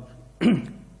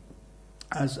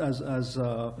as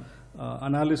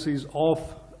analyses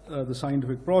of the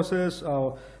scientific process,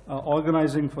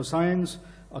 Organizing for Science,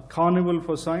 A Carnival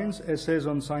for Science, Essays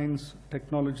on Science,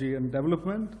 Technology and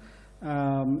Development,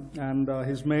 and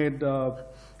he's made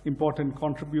important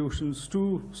contributions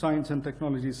to science and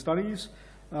technology studies.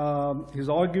 He's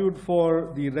argued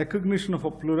for the recognition of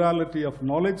a plurality of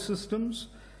knowledge systems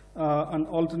and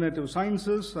alternative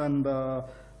sciences, and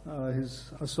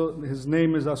his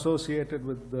name is associated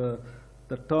with the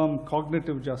term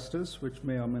cognitive justice, which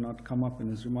may or may not come up in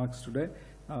his remarks today,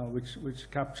 which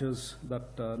captures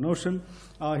that notion.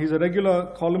 He's a regular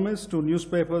columnist to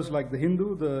newspapers like The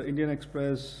Hindu, The Indian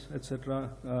Express, etc.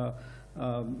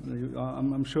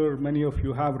 I'm sure many of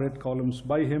you have read columns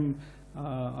by him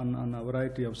on a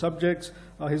variety of subjects.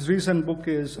 His recent book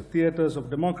is Theatres of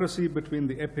Democracy, Between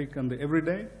the Epic and the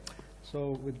Everyday.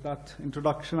 So with that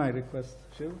introduction, I request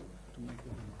Shiv to make it.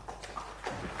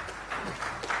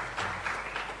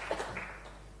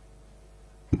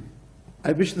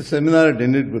 I wish the seminar had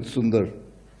ended with Sundar.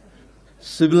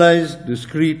 Civilized,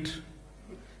 discreet,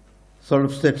 sort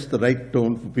of sets the right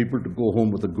tone for people to go home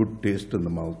with a good taste in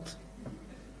the mouth.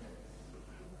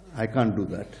 I can't do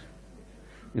that.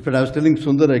 In fact, I was telling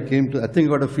Sundar, I think I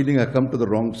got a feeling I come to the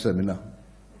wrong seminar.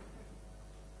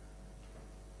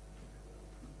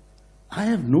 I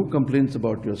have no complaints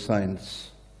about your science.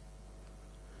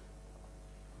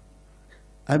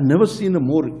 I've never seen a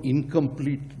more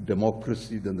incomplete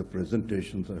democracy than the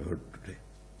presentations I heard today.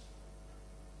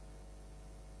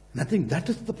 And I think that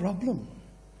is the problem.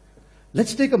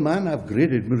 Let's take a man I have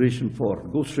great admiration for.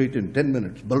 Go straight in, 10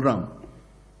 minutes. Balaram,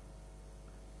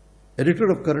 editor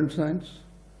of Current Science.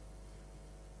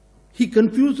 He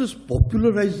confuses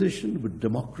popularization with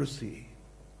democracy.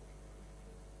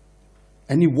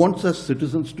 And he wants us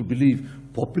citizens to believe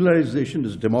popularization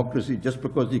is democracy just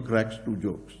because he cracks 2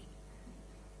 jokes.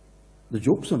 The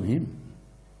joke's on him.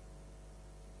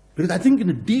 Because I think in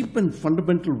a deep and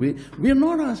fundamental way, we are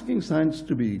not asking science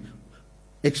to be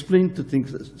explained to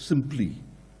things simply.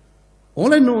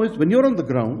 All I know is when you're on the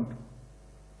ground,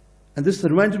 and this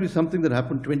reminds me of something that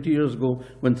happened 20 years ago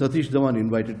when Satish Dhawan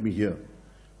invited me here,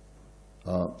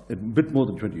 a bit more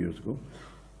than 20 years ago.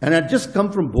 And I'd just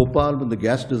come from Bhopal when the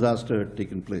gas disaster had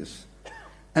taken place.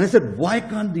 And I said, why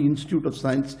can't the Institute of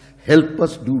Science help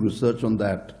us do research on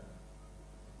that?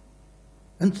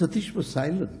 And Satish was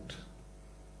silent.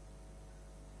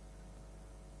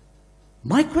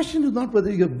 My question is not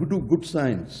whether you do good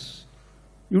science.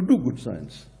 You do good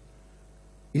science.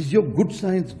 Is your good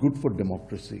science good for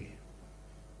democracy?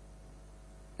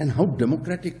 And how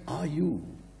democratic are you?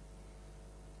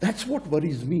 That's what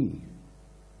worries me.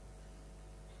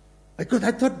 Because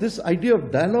I thought this idea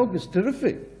of dialogue is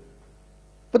terrific.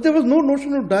 But there was no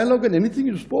notion of dialogue in anything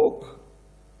you spoke.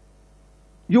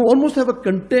 You almost have a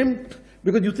contempt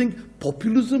because you think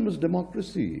populism is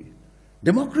democracy.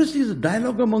 Democracy is a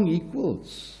dialogue among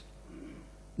equals.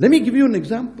 Let me give you an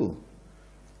example.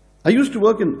 I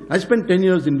spent 10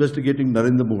 years investigating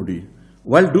Narendra Modi.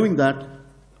 While doing that,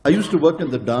 I used to work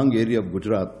in the Dang area of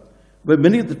Gujarat, where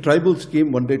many of the tribals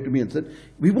came one day to me and said,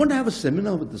 we want to have a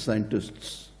seminar with the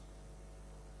scientists.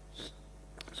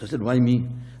 So I said, why me?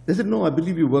 They said, no, I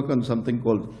believe you work on something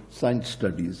called science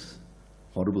studies.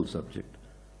 Horrible subject.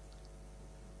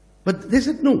 But they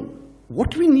said, no,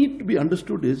 what we need to be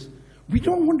understood is, we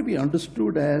don't want to be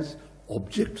understood as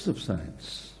objects of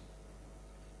science.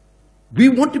 We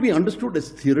want to be understood as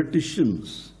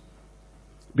theoreticians.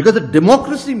 Because a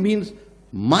democracy means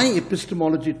my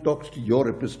epistemology talks to your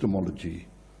epistemology.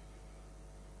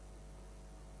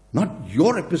 Not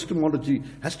your epistemology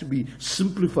has to be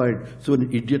simplified so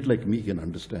an idiot like me can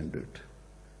understand it.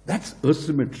 That's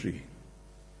asymmetry.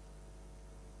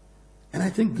 And I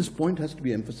think this point has to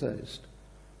be emphasized.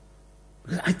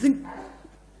 Because I think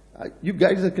you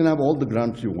guys can have all the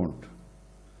grants you want.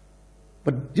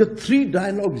 But there are three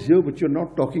dialogues here which you're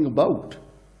not talking about.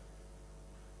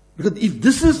 Because if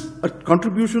this is a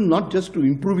contribution not just to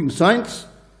improving science,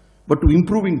 but to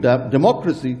improving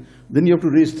democracy, then you have to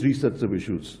raise three sets of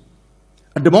issues.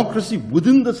 A democracy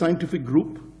within the scientific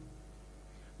group,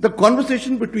 the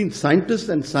conversation between scientists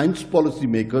and science policy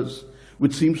makers,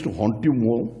 which seems to haunt you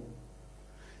more,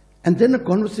 and then a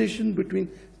conversation between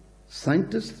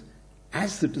scientists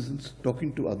as citizens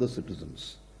talking to other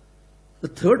citizens. The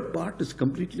third part is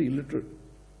completely illiterate.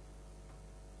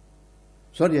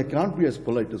 Sorry, I can't be as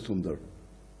polite as Sundar.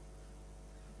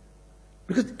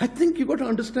 Because I think you've got to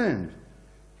understand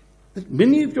that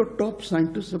many of your top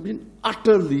scientists have been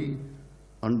utterly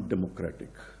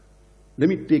undemocratic. Let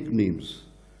me take names,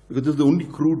 because this is the only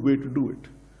crude way to do it.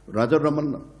 Raja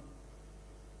Ramanna,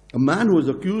 a man who has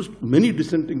accused many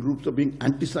dissenting groups of being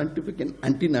anti-scientific and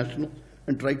anti-national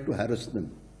and tried to harass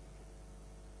them.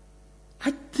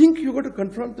 I think you've got to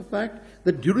confront the fact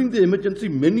that during the emergency,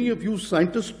 many of you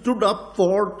scientists stood up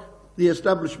for the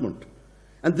establishment.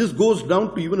 And this goes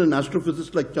down to even an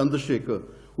astrophysicist like Chandrasekhar,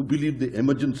 who believed the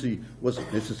emergency was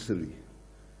necessary.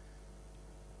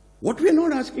 What we are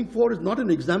not asking for is not an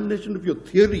examination of your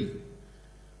theory.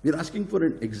 We are asking for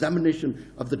an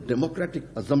examination of the democratic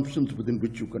assumptions within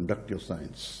which you conduct your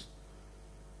science.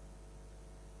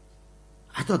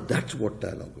 I thought that's what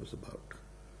dialogue was about.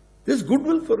 There's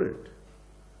goodwill for it.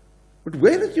 But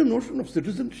where is your notion of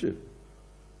citizenship?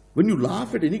 When you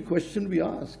laugh at any question we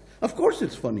ask, of course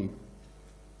it's funny.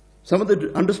 Some of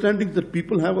the understandings that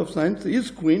people have of science is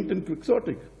quaint and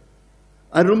quixotic.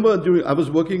 I remember I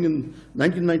was working in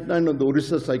 1999 on the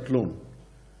Orissa cyclone.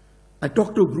 I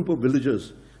talked to a group of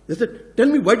villagers. They said, tell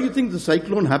me, why do you think the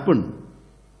cyclone happened?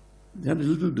 They had a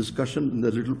little discussion in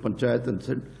the little panchayat and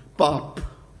said, Paap,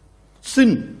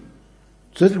 sin.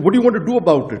 So I said, what do you want to do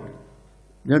about it?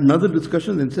 They had another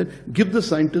discussion and said, give the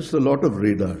scientists a lot of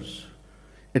radars.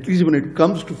 At least when it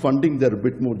comes to funding, they're a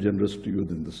bit more generous to you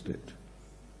than the state.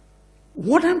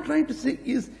 What I'm trying to say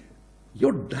is,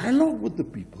 your dialogue with the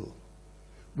people,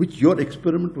 which your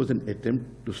experiment was an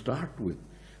attempt to start with,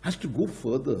 has to go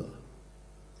further.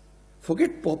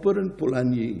 Forget Popper and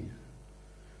Polanyi.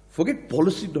 Forget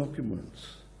policy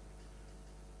documents.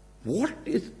 What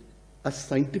is a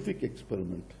scientific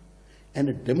experiment and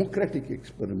a democratic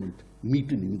experiment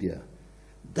meet in India?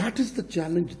 That is the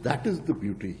challenge, that is the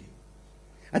beauty.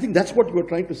 I think that's what you were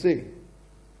trying to say,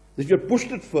 that you have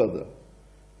pushed it further.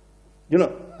 You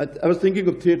know, I was thinking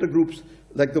of theater groups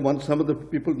like the one, some of the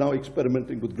people now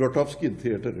experimenting with Grotowski in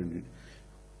theater.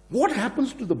 What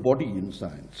happens to the body in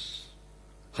science?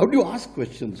 How do you ask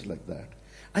questions like that?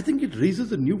 I think it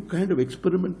raises a new kind of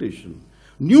experimentation,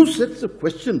 new sets of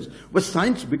questions where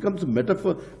science becomes a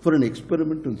metaphor for an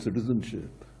experiment in citizenship.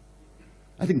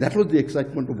 I think that was the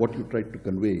excitement of what you tried to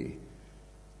convey.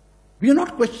 We are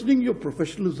not questioning your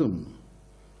professionalism.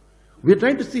 We're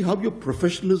trying to see how your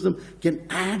professionalism can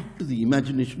add to the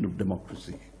imagination of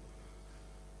democracy.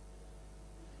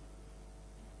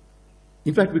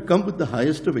 In fact, we come with the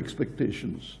highest of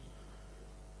expectations,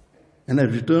 and I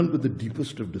return with the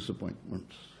deepest of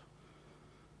disappointments.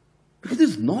 Because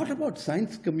it's not about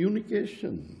science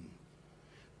communication.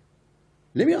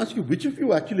 Let me ask you, which of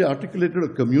you actually articulated a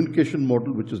communication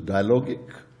model which is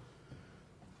dialogic,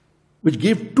 which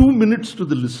gave 2 minutes to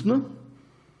the listener?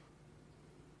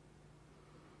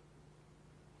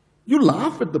 You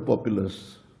laugh at the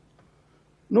populace.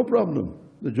 No problem.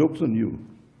 The joke's on you.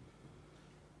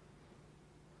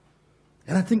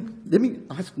 And I think, let me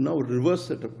ask now a reverse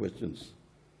set of questions.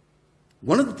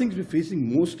 One of the things we're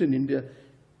facing most in India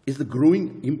is the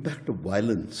growing impact of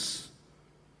violence.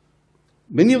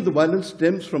 Many of the violence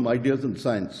stems from ideas in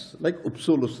science, like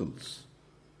obsolescence.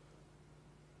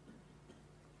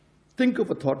 Think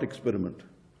of a thought experiment.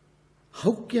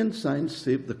 How can science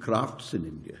save the crafts in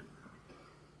India?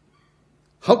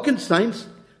 How can science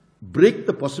break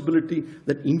the possibility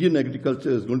that Indian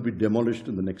agriculture is going to be demolished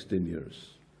in the next 10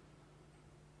 years?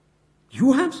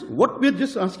 What we're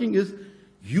just asking is,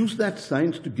 use that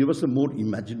science to give us a more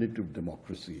imaginative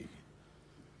democracy.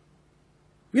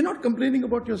 We're not complaining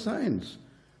about your science.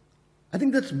 I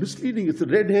think that's misleading. It's a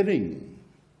red herring.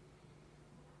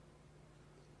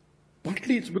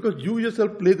 Partly it's because you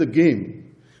yourself play the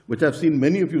game, which I've seen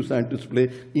many of you scientists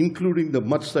play, including the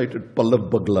much-cited Pallav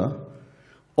Bagla,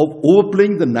 of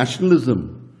overplaying the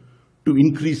nationalism to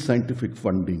increase scientific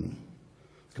funding.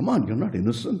 Come on, you're not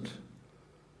innocent.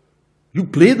 You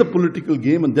play the political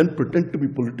game and then pretend to be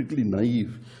politically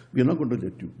naive. We're not going to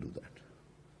let you do that.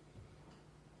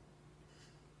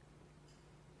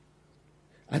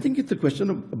 I think it's a question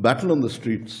of a battle on the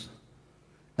streets.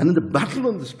 And in the battle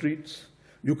on the streets,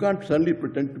 you can't suddenly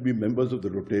pretend to be members of the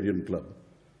Rotarian Club.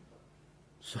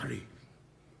 Sorry.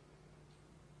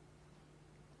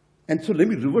 And so let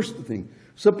me reverse the thing.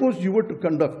 Suppose you were to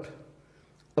conduct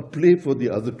a play for the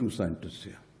other two scientists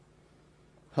here.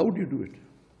 How would you do it?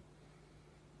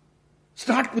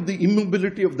 Start with the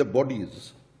immobility of their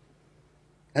bodies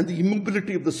and the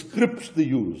immobility of the scripts they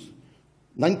use.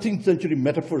 19th century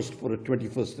metaphors for a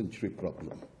 21st century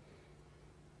problem.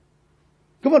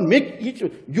 Come on,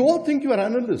 you all think you are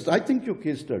analysts. I think you're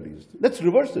case studies. Let's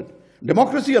reverse it.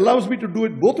 Democracy allows me to do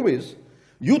it both ways.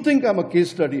 You think I'm a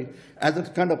case study as a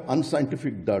kind of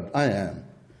unscientific dud. I am.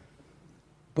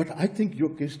 But I think your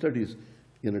case studies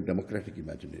in a democratic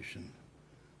imagination.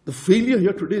 The failure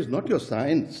here today is not your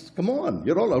science. Come on,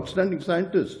 you're all outstanding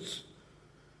scientists.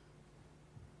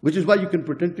 Which is why you can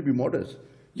pretend to be modest.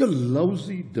 You're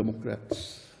lousy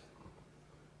Democrats.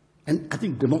 And I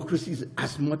think democracy is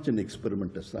as much an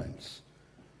experiment as science.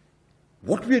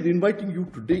 What we are inviting you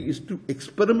today is to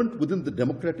experiment within the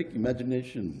democratic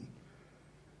imagination.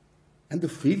 And the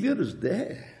failure is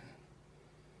there.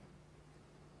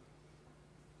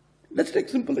 Let's take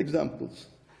simple examples.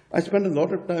 I spend a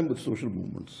lot of time with social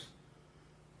movements.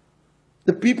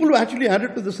 The people who actually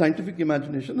added to the scientific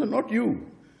imagination are not you.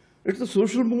 It's the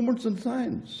social movements in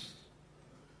science.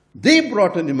 They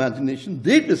brought an imagination.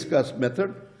 They discussed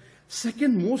method.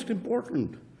 Second most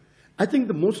important, I think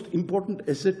the most important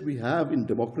asset we have in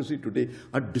democracy today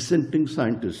are dissenting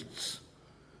scientists.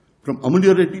 From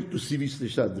Amulya Reddy to C.V.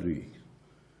 Seshadri.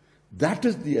 That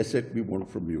is the asset we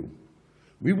want from you.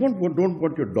 We don't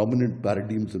want your dominant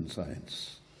paradigms in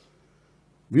science.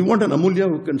 We want an Amulya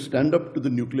who can stand up to the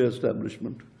nuclear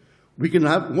establishment. We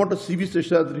want a C.V.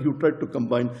 Seshadri who tried to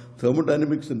combine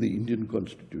thermodynamics and the Indian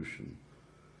Constitution.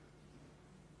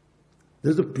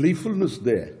 There's a playfulness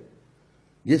there.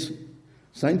 Yes,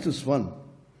 science is fun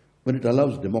when it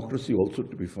allows democracy also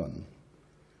to be fun.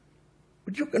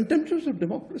 But you're contemptuous of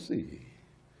democracy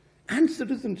and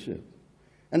citizenship.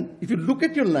 And if you look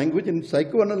at your language and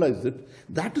psychoanalyze it,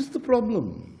 that is the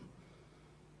problem.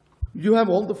 You have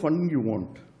all the funding you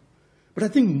want. But I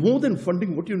think more than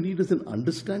funding, what you need is an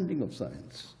understanding of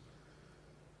science.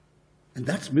 And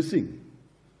that's missing.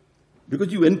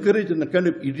 Because you encourage a kind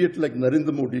of idiot like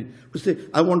Narendra Modi to say,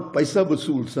 I want paisa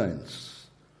vasool science.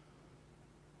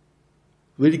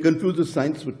 Where he confuses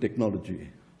science with technology.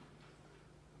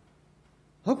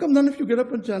 How come none of you get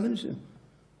up and challenge him?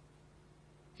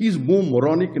 He's more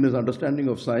moronic in his understanding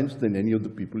of science than any of the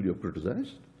people you have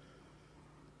criticized.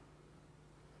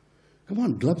 Come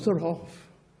on, gloves are off.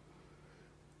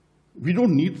 We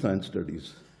don't need science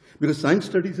studies. Because science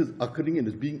studies is occurring and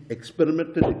is being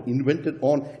experimented and invented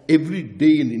on every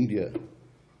day in India.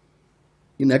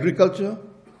 In agriculture,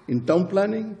 in town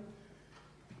planning,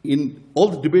 in all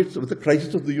the debates of the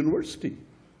crisis of the university.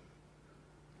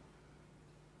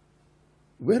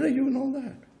 Where are you in all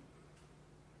that?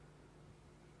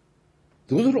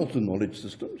 Those are also knowledge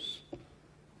systems.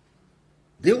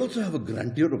 They also have a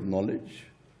grandeur of knowledge.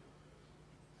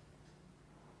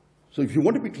 So if you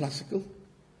want to be classical,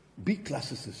 be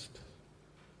classicist.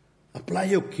 Apply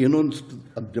your canons to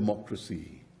a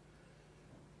democracy.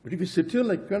 But if you sit here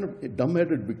like kind of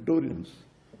dumb-headed Victorians,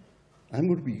 I'm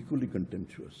going to be equally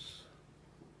contemptuous.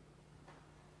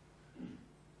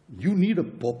 You need a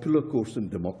popular course in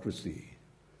democracy.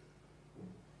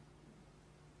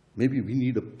 Maybe we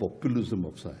need a populism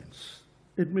of science.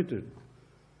 Admit it.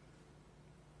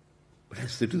 But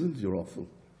as citizens, you're awful.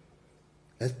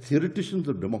 As theoreticians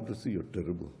of democracy, you're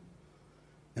terrible.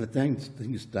 And I think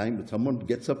it's time that someone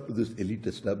gets up to this elite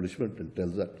establishment and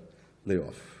tells that, lay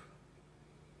off.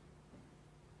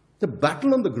 The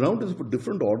battle on the ground is of a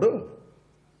different order.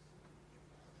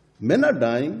 Men are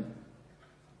dying,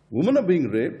 women are being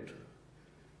raped,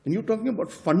 and you're talking about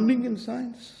funding in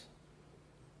science?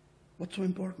 What's so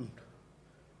important?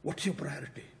 What's your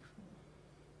priority?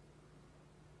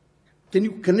 Can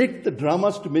you connect the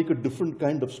dramas to make a different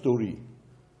kind of story?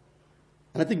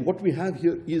 And I think what we have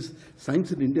here is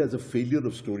science in India as a failure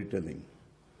of storytelling.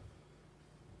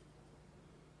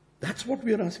 That's what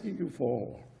we are asking you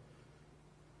for.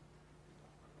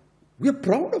 We are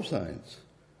proud of science.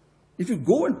 If you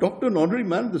go and talk to an ordinary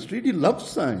man in the street, he loves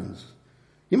science.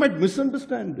 He might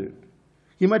misunderstand it.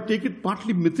 He might take it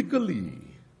partly mythically.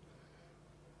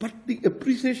 But the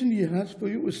appreciation he has for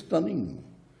you is stunning.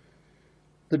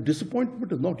 The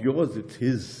disappointment is not yours, it's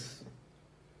his.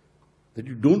 That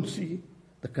you don't see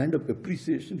the kind of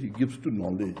appreciation he gives to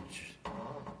knowledge.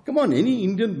 Come on, any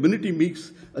Indian, minute he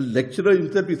meets a lecturer,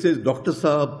 instead he says, Dr.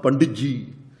 Saab,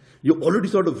 Panditji, you're already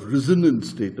sort of risen in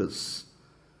status.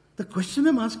 The question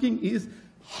I'm asking is,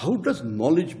 how does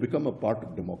knowledge become a part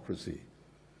of democracy?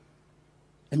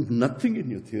 And nothing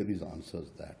in your theories answers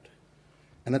that.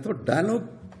 And I thought dialogue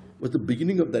was the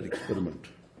beginning of that experiment.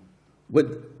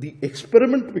 But the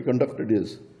experiment we conducted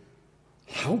is,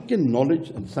 how can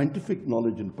knowledge, and scientific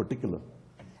knowledge in particular,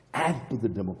 add to the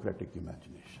democratic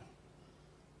imagination?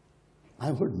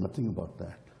 I've heard nothing about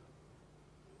that.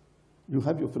 You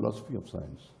have your philosophy of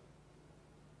science.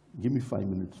 Give me 5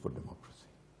 minutes for democracy.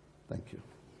 Thank you.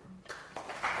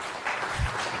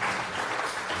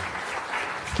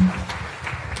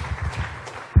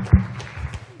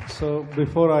 So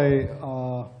before I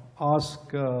ask,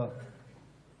 oh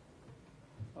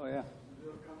yeah.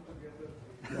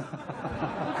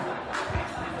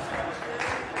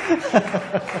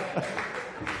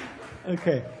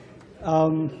 Okay.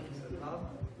 Can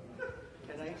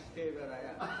I stay where I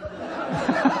am?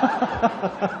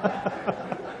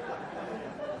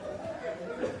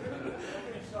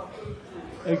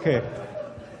 Okay.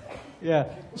 Yeah.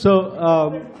 So,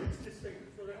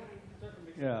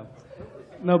 yeah.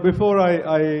 Now, before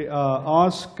I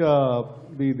ask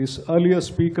these earlier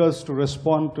speakers to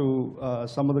respond to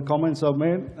some of the comments I've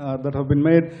made, that have been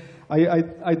made,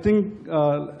 I think,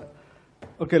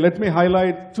 okay, let me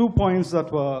highlight 2 points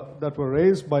that were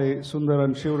raised by Sundar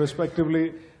and Shiv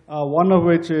respectively. One of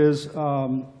which is,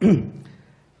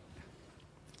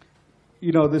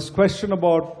 you know, this question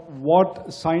about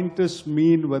what scientists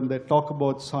mean when they talk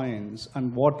about science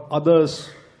and what others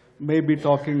may be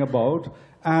talking about.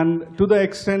 And to the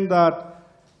extent that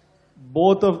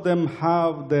both of them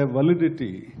have their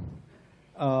validity,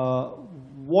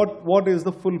 what is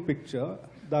the full picture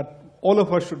that all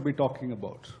of us should be talking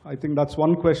about? I think that's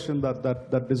one question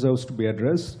that deserves to be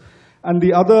addressed. And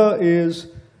the other is,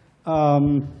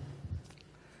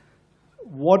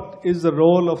 what is the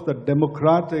role of the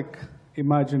democratic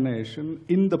imagination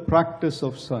in the practice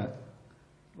of science?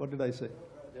 What did I say?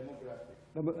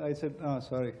 Democratic. I said,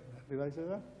 sorry, did I say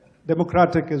that?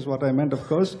 Democratic is what I meant, of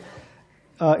course.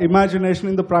 Imagination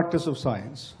in the practice of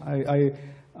science. I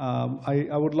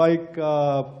would like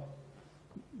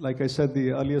I said,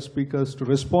 the earlier speakers to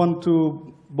respond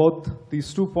to both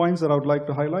these 2 points that I would like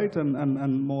to highlight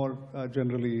and more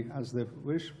generally as they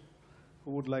wish.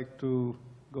 Who would like to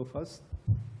go first?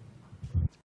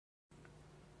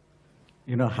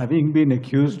 You know, having been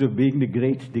accused of being the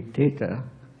great dictator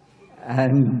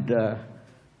and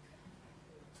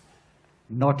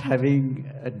not having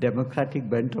a democratic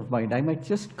bent of mind, I might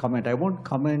just comment. I won't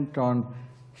comment on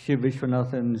Shiv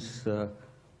Visvanathan's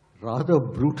rather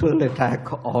brutal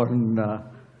attack on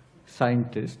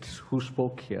scientists who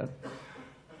spoke here.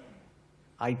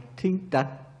 I think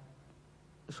that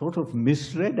sort of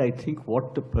misread, I think,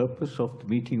 what the purpose of the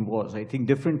meeting was. I think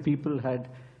different people had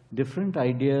different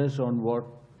ideas on what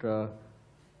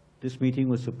this meeting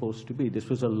was supposed to be. This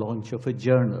was a launch of a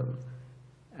journal.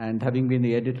 And having been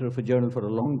the editor of a journal for a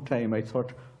long time, I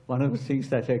thought one of the things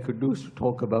that I could do is to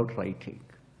talk about writing.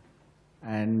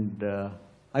 and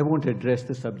I won't address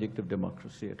the subject of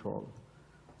democracy at all.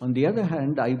 On the other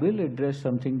hand, I will address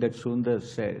something that Sundar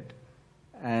said,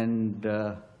 and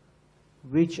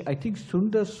which I think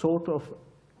Sundar sort of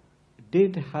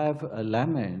did have a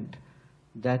lament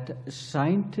that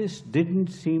scientists didn't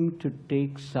seem to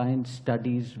take science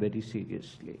studies very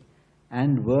seriously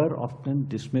and were often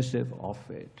dismissive of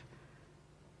it.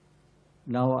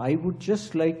 Now, I would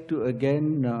just like to,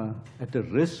 again, at the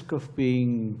risk of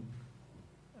being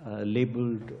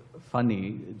labeled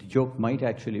funny, the joke might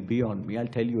actually be on me. I'll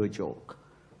tell you a joke.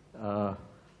 I'll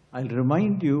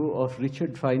remind you of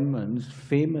Richard Feynman's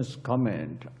famous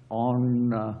comment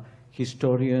on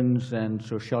historians and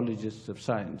sociologists of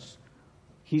science.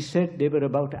 He said they were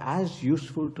about as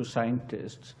useful to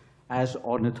scientists as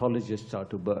ornithologists are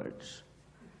to birds.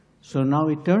 So now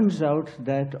it turns out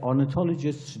that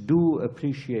ornithologists do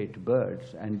appreciate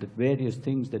birds and the various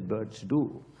things that birds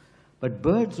do. But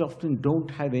birds often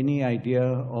don't have any idea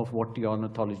of what the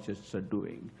ornithologists are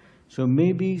doing. So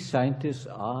maybe scientists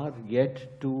are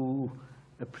yet to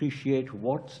appreciate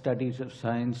what studies of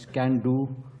science can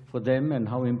do for them and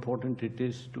how important it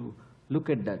is to look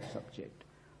at that subject.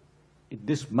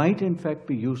 This might, in fact,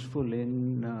 be useful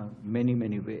in many,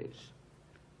 many ways.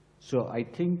 So I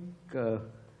think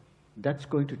that's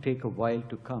going to take a while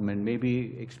to come, and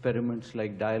maybe experiments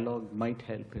like dialogue might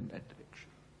help in that direction.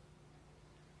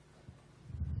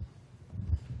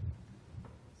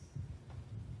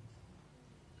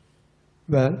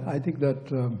 Well, I think that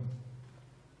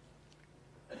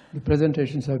the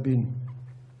presentations have been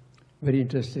very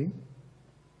interesting.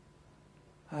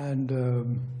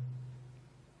 And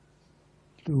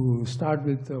to start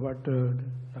with what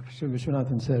Dr. Shiv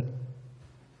Visvanathan said,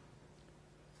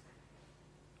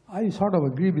 I sort of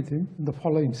agree with him in the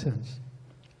following sense.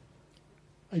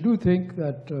 I do think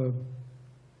that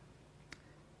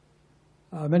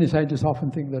many scientists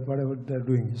often think that whatever they're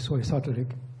doing is so esoteric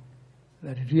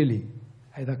that it really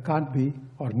either can't be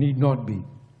or need not be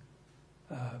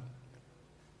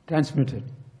transmitted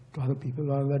to other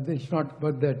people, or that it's not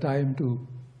worth their time to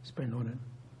spend on it.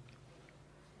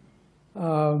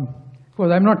 Of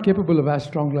course, I'm not capable of as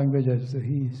strong language as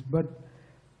he is, but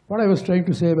what I was trying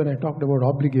to say when I talked about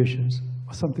obligations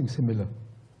was something similar.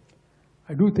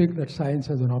 I do think that science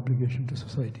has an obligation to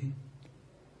society,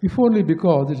 if only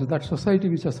because it is that society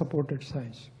which has supported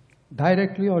science,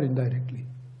 directly or indirectly.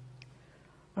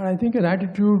 And I think an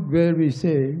attitude where we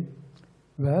say,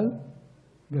 well,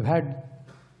 we've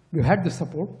had the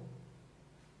support,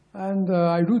 and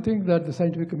I do think that the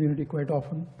scientific community quite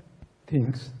often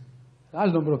thinks, a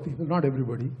large number of people, not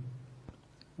everybody,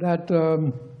 that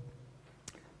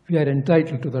we are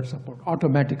entitled to that support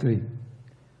automatically.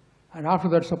 And after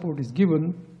that support is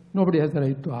given, nobody has the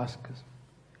right to ask us.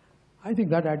 I think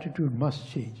that attitude must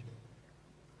change.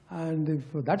 And if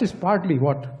that is partly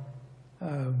what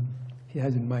he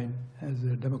has in mind as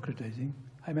democratizing,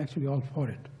 I'm actually all for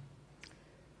it.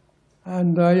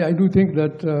 And I do think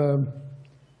that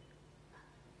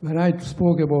when I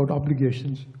spoke about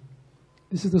obligations,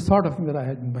 this is the sort of thing that I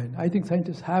had in mind. I think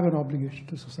scientists have an obligation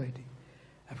to society.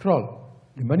 After all,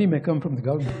 the money may come from the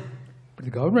government, but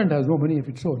the government has no money of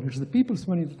its own. It's the people's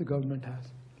money that the government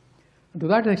has. And to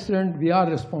that extent, we are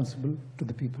responsible to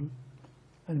the people,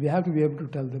 and we have to be able to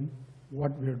tell them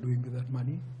what we are doing with that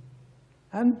money,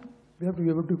 and we have to be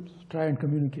able to try and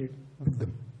communicate with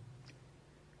them.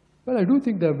 Well, I do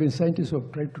think there have been scientists who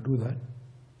have tried to do that.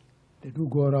 They do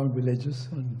go around villages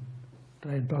and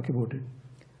try and talk about it.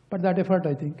 But that effort,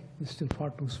 I think, is still far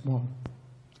too small.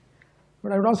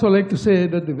 But I would also like to say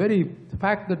that the very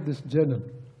fact that this journal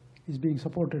is being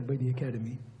supported by the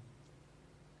Academy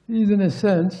is, in a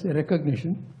sense, a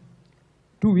recognition.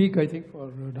 Too weak, I think,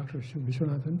 for Dr. Shiv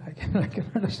Visvanathan. I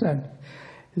can understand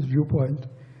his viewpoint.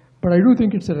 But I do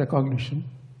think it's a recognition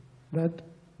that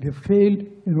we have failed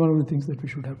in one of the things that we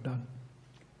should have done.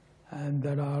 And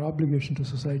that our obligation to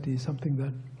society is something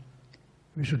that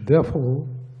we should therefore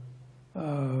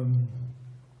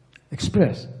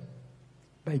express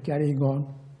by carrying on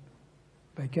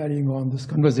this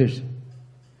conversation.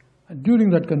 And during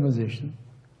that conversation,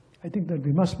 I think that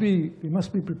we must be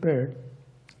prepared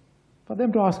for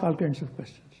them to ask all kinds of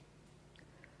questions.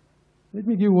 Let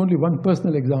me give only one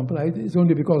personal example. It's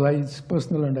only because it's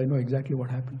personal and I know exactly what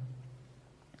happened.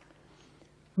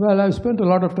 Well, I've spent a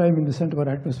lot of time in the Center for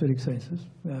Atmospheric Sciences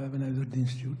when I was at the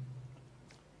Institute.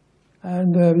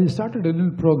 And we started a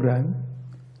little program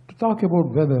to talk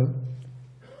about weather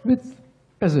with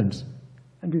peasants.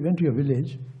 And we went to a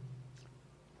village,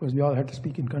 because we all had to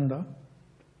speak in Kannada.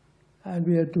 And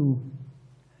we had to,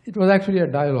 it was actually a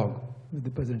dialogue with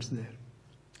the peasants there.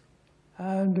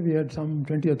 And we had some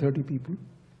 20 or 30 people.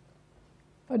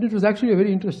 And it was actually a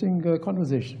very interesting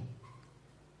conversation.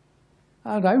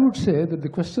 And I would say that the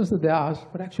questions that they asked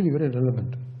were actually very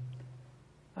relevant.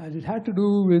 And it had to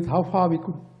do with how far we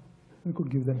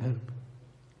could give them help.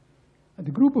 And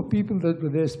the group of people that were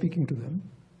there speaking to them,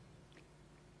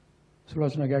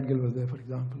 Sulochana Gadgil was there, for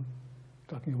example,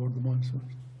 talking about the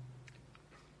monsoons.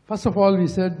 First of all, we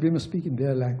said we must speak in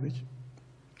their language.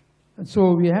 And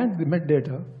so we had the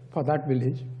metadata for that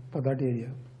village, for that area,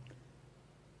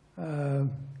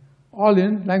 all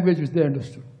in language which they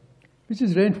understood, which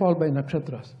is rainfall by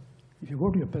nakshatras. If you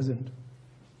go to a peasant,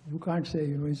 you can't say,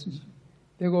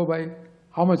 they go by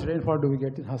how much rainfall do we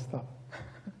get in Hasta.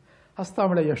 Hasta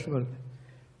mada yashwar.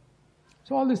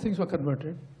 So all these things were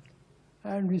converted.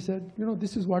 And we said,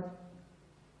 this is what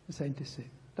the scientists say.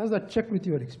 Does that check with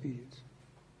your experience?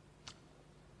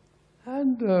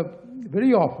 And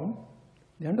very often,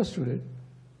 they understood it.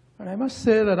 And I must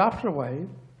say that after a while,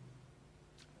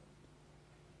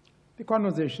 the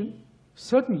conversation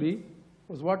certainly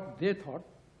was what they thought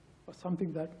was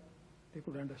something that they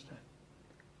could understand.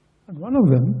 And one of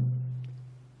them,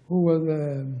 who was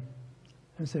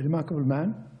a remarkable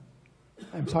man,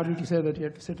 I'm sorry to say that he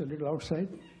had to sit a little outside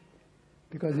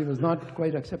because he was not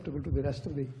quite acceptable to the rest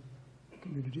of the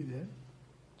community there.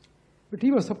 But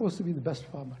he was supposed to be the best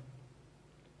farmer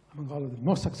among all of them,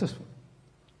 most successful.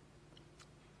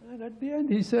 And at the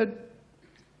end he said,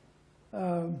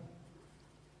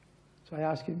 so I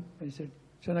asked him, and he said,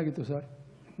 Chenagitu sir,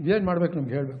 then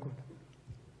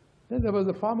there was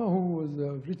a farmer who was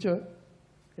richer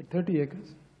at 30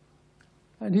 acres.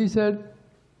 And he said,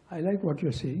 I like what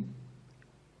you're saying.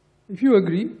 If you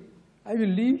agree, I will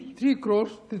leave 3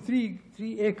 crores to 3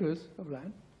 acres of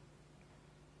land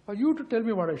for you to tell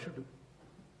me what I should do.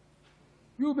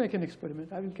 You make an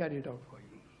experiment, I will carry it out for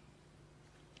you.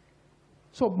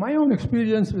 So my own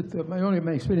experience with,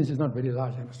 my experience is not very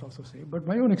large, I must also say, but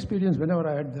my own experience whenever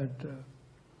I had that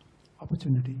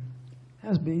opportunity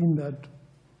has been that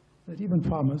even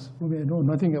farmers who may know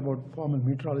nothing about formal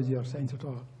meteorology or science at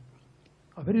all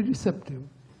are very receptive.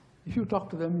 If you talk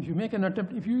to them, if you make an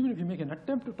attempt, even if you make an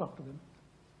attempt to talk to them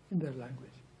in their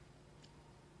language.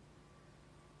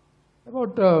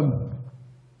 About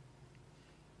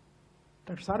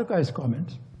Dr. Sarukkai's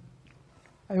comments,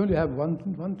 I only have one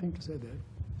thing to say there,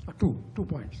 or two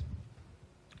points.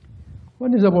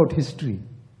 One is about history.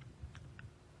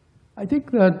 I think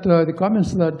that the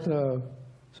comments that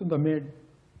Sundar made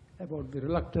about the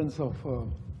reluctance of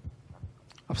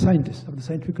scientists, of the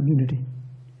scientific community,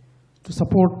 to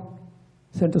support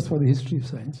Centers for the History of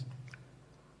Science,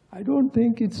 I don't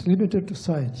think it's limited to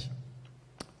science.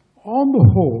 On the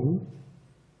whole,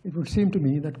 it would seem to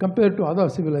me that compared to other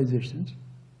civilizations,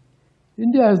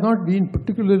 India has not been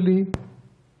particularly,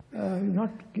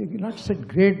 not set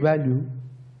great value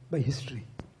by history.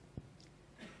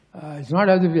 It's not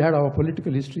as if we had our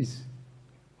political histories,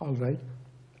 all right,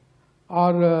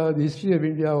 or the history of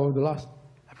India over the last,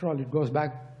 after all, it goes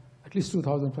back at least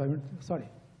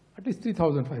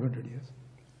 3,500 years.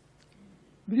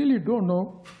 We really don't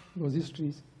know those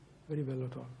histories very well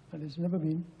at all. And it's never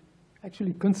been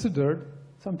actually considered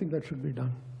something that should be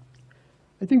done.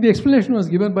 I think the explanation was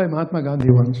given by Mahatma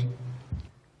Gandhi once.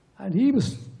 And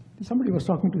somebody was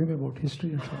talking to him about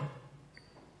history and so on.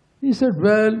 He said,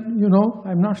 well,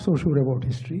 I'm not so sure about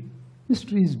history.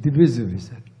 History is divisive, he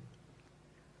said.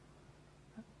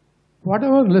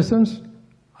 Whatever lessons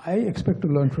I expect to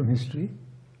learn from history,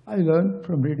 I learn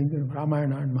from reading the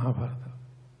Ramayana and Mahabharata.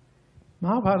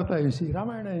 Mahabharata, you see,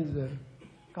 Ramayana is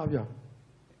Kavya.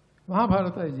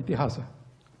 Mahabharata is Itihasa.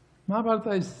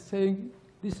 Mahabharata is saying,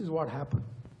 this is what happened.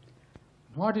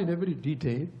 Not in every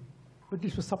detail, but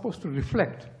it was supposed to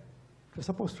reflect. It was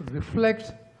supposed to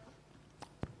reflect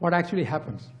what actually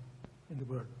happens in the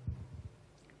world.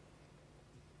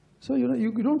 So,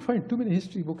 you don't find too many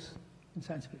history books in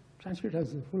Sanskrit. Sanskrit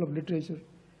has full of literature,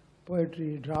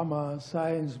 poetry, drama,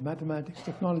 science, mathematics,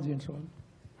 technology, and so on,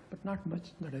 but not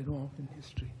much that I know of in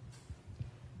history.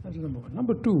 That's number one.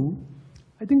 Number two,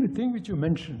 I think the thing which you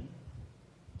mentioned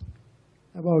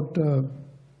about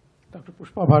Dr.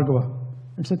 Pushpa Bhargava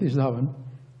and Satish Dhawan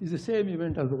is the same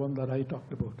event as the one that I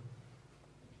talked about.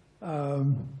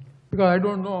 Because I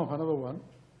don't know of another one,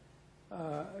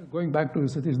 going back to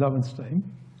Satish Dhawan's time.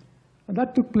 And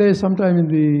that took place sometime in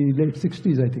the late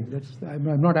 60s, I think.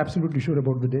 I'm not absolutely sure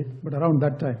about the date, but around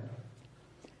that time.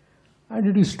 And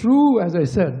it is true, as I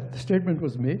said, the statement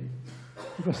was made.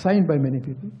 It was signed by many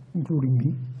people, including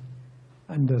me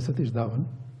and Satish Dhawan.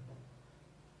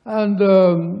 And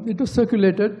it was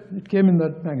circulated. It came in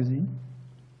that magazine.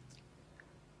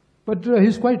 But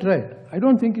he's quite right. I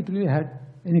don't think it really had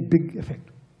any big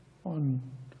effect on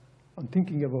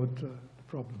thinking about the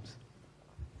problems.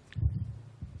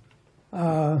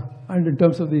 And in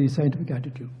terms of the scientific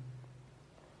attitude.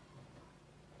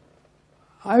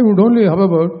 I would only,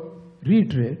 however,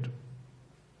 reiterate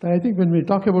that I think when we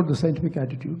talk about the scientific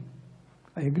attitude,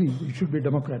 I agree, it should be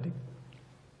democratic.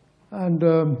 And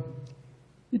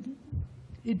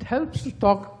it helps to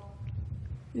talk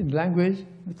in language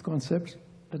with concepts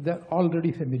that they're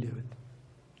already familiar with.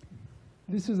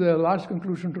 This is a large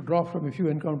conclusion to draw from a few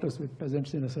encounters with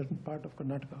peasants in a certain part of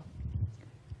Karnataka.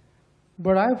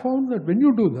 But I found that when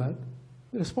you do that,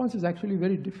 the response is actually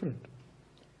very different.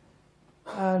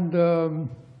 And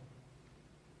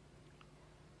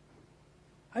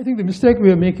I think the mistake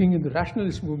we are making in the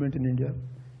rationalist movement in India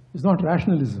is not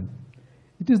rationalism.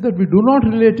 It is that we do not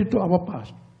relate it to our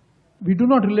past. We do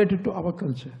not relate it to our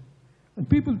culture. And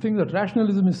people think that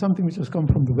rationalism is something which has come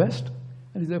from the West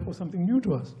and is therefore something new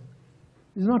to us.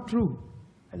 It's not true.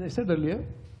 As I said earlier,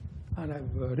 and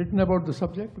I've written about the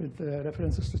subject with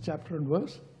references to chapter and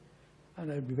verse, and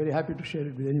I'd be very happy to share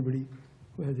it with anybody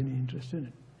who has any interest in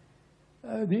it.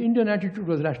 The Indian attitude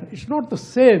was rational. It's not the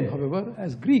same, however,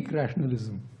 as Greek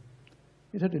rationalism.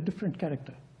 It had a different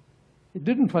character. It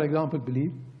didn't, for example,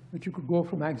 believe that you could go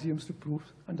from axioms to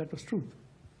proofs, and that was truth.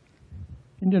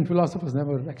 Indian philosophers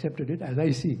never accepted it, as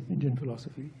I see Indian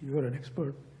philosophy. You're an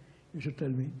expert, you should tell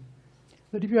me.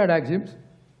 That if you had axioms,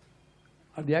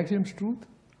 are the axioms truth?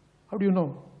 How do you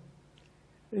know?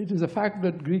 It is a fact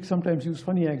that Greeks sometimes use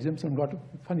funny axioms and got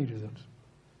funny results.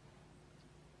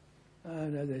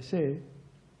 And as I say,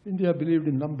 India believed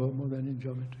in number more than in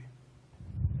geometry.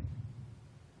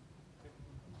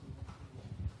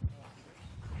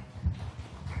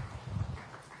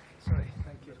 Sorry,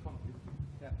 thank you.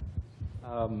 Yeah.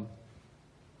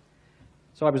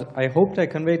 So I hoped I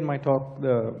conveyed in my talk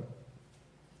the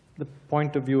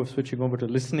point of view of switching over to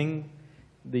listening,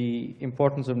 the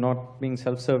importance of not being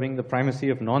self-serving, the primacy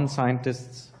of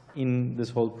non-scientists in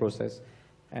this whole process,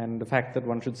 and the fact that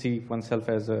one should see oneself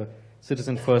as a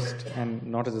citizen first and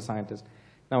not as a scientist.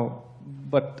 Now,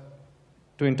 but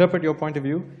to interpret your point of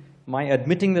view, my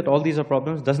admitting that all these are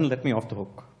problems doesn't let me off the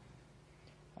hook.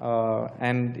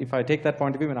 And if I take that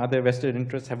point of view, and are there vested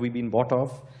interests? Have we been bought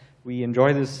off? We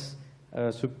enjoy this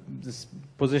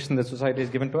position that society has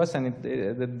given to us, and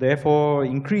therefore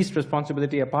increased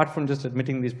responsibility apart from just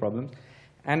admitting these problems.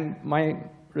 And my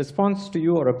response to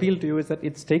you or appeal to you is that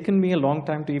it's taken me a long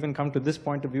time to even come to this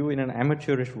point of view in an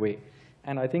amateurish way.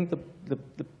 And I think the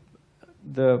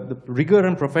rigor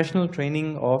and professional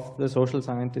training of the social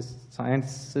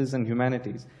sciences and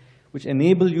humanities, which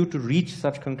enable you to reach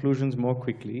such conclusions more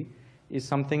quickly, is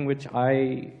something which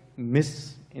I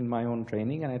miss in my own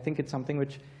training. And I think it's something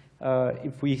which,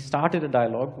 if we started a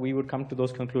dialogue, we would come to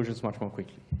those conclusions much more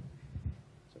quickly.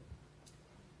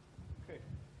 Okay,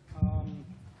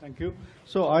 thank you.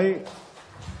 So I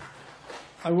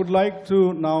would like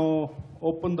to now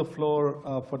open the floor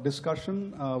for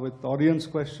discussion with audience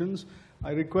questions.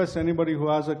 I request anybody who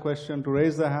has a question to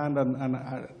raise their hand, and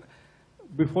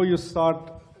before you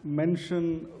start,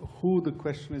 mention who the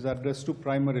question is addressed to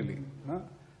primarily.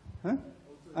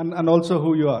 And also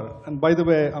who you are. And by the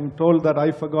way, I'm told that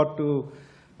I forgot to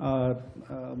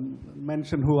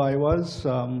mention who I was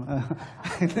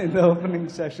in the opening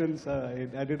sessions.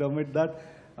 I did omit that.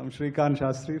 I'm Shrikant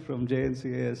Shastri from JNC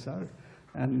ASR.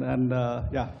 And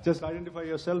yeah, just identify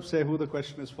yourself, say who the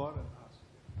question is for, and ask.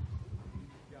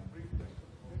 Yeah, brief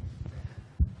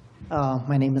question.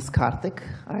 My name is Karthik.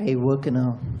 I work in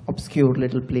an obscure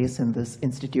little place in this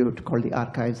institute called the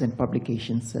Archives and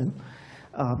Publications Cell.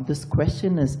 This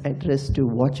question is addressed to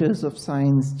watchers of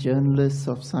science, journalists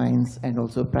of science, and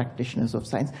also practitioners of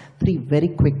science. 3 very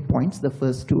quick points. The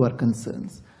first 2 are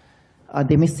concerns.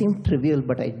 They may seem trivial,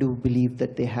 but I do believe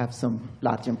that they have some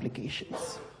large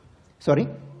implications. Sorry?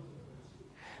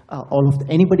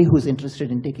 Anybody who's interested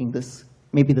in taking this,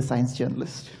 maybe the science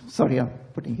journalist. Sorry, I'm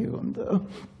putting you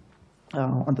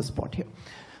on the spot here.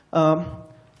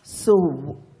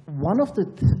 So one of the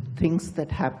things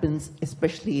that happens,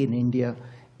 especially in India,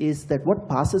 is that what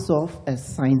passes off as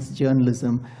science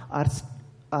journalism are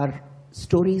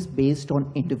stories based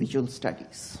on individual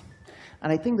studies.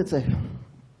 And I think that's a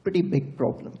pretty big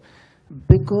problem,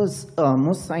 because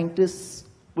most scientists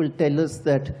will tell us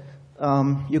that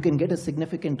you can get a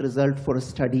significant result for a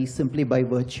study simply by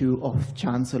virtue of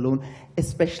chance alone,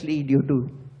 especially due to,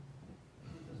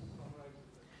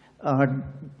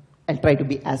 I'll try to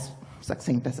be as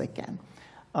succinct as I can.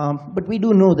 But we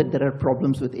do know that there are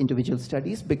problems with individual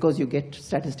studies because you get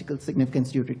statistical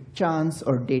significance due to chance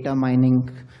or data mining,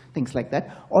 things like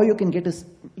that. Or you can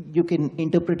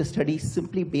interpret a study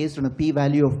simply based on a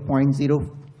p-value of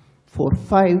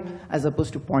 0.45 as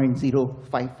opposed to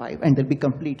 0.055, and there'll be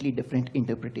completely different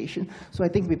interpretation. So I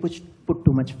think we put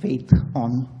too much faith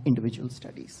on individual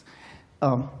studies.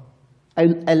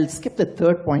 I'll skip the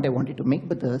third point I wanted to make,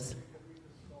 but there's,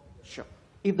 sure.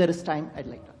 If there is time, I'd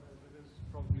like to. It is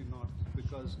probably not,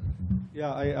 because,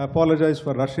 yeah, I apologize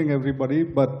for rushing everybody,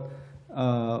 but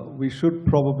we should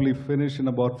probably finish in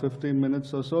about 15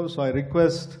 minutes or so. So I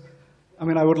request, I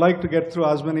mean, I would like to get through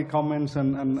as many comments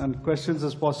and questions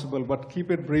as possible, but keep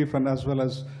it brief, and as well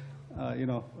as, you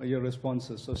know, your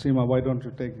responses. So Seema, why don't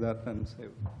you take that and say?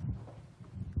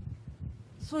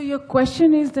 So your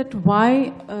question is that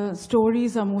why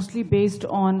stories are mostly based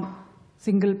on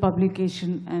single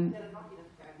publication and... There are not enough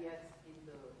caveats in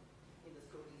the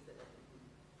stories that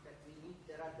we need.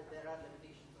 There are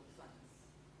limitations of science.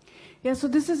 Yeah, so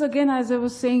this is again, as I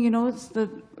was saying, you know, it's the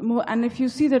and if you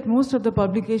see that most of the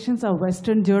publications are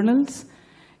Western journals,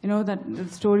 you know, that the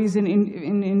stories in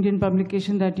Indian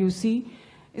publication that you see,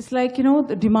 it's like, you know,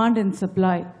 the demand and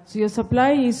supply. So your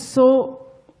supply is so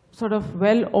sort of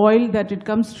well oiled that it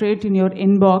comes straight in your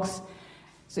inbox.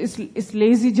 So it's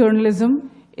lazy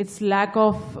journalism. It's lack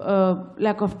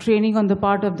of training on the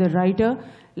part of the writer,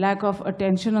 lack of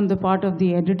attention on the part of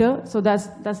the editor. So that's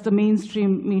the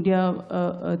mainstream media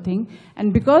thing.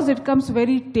 And because it comes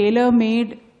very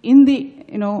tailor-made in the,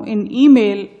 you know, in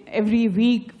email every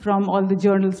week from all the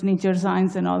journals, Nature,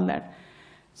 Science, and all that.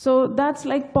 So that's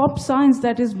like pop science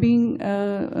that is being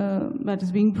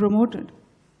promoted.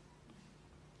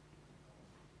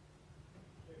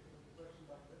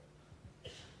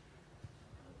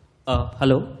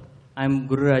 Hello, I'm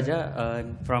Guru Raja.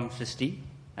 I'm from Srishti,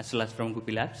 as well as from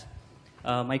Guppy Labs.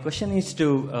 My question is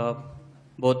to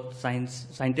both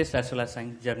scientists as well as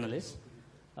science journalists.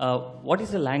 What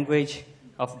is the language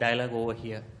of dialogue over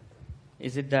here?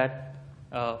 Is it that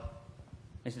the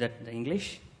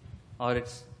English, or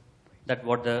it's that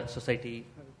what the society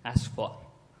asks for?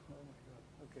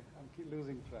 Okay, I'm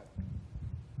losing track.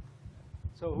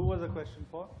 So who was the question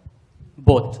for?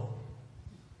 Both.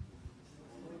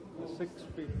 6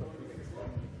 people.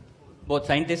 Both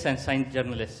scientists and science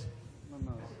journalists.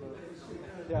 No. So,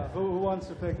 yeah, who wants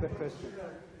to take the question?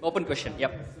 Open question,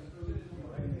 yep.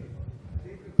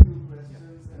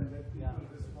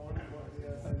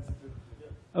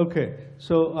 Okay,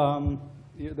 so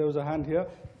there was a hand here.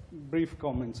 Brief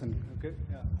comments, and okay,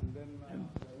 yeah, and then.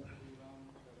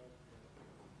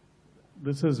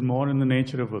 This is more in the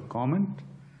nature of a comment.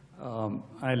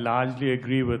 I largely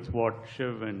agree with what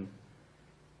Shiv and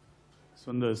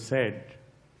Sundar said,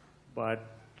 but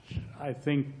I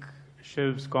think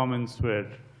Shiv's comments were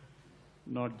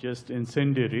not just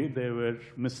incendiary, they were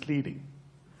misleading.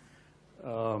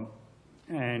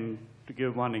 And to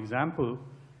give one example,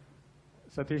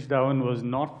 Satish Dhawan was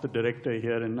not the director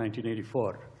here in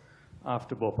 1984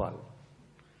 after Bhopal.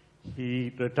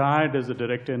 He retired as a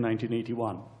director in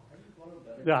 1981.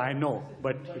 Yeah, I know,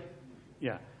 but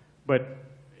yeah, but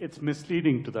it's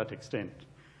misleading to that extent.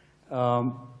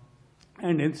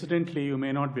 And incidentally, you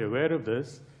may not be aware of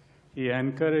this, he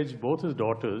encouraged both his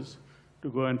daughters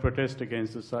to go and protest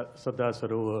against the Sardar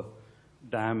Sarovar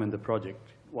Dam and the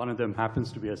project. One of them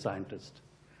happens to be a scientist.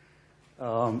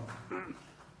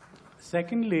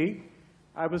 Secondly,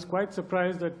 I was quite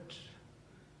surprised that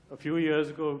a few years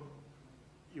ago,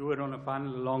 you were on a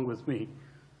panel along with me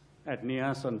at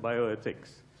NIAS on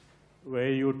bioethics, where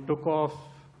you took off,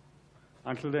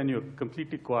 until then you're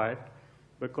completely quiet,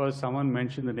 because someone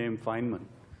mentioned the name Feynman.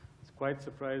 I was quite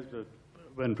surprised that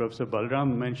when Professor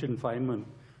Balaram mentioned Feynman,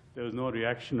 there was no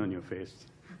reaction on your face.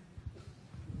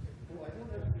 Oh, I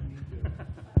don't have to meet you.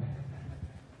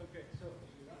 Okay, so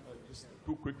just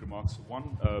 2 quick remarks.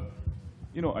 One,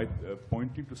 you know,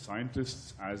 pointing to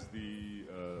scientists as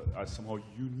as somehow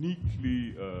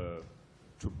uniquely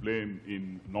to blame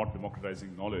in not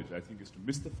democratizing knowledge, I think is to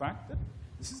miss the fact that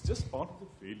this is just part of the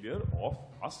failure of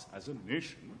us as a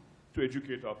nation to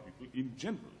educate our people in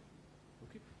general.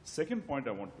 Okay? Second point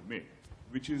I want to make,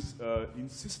 which is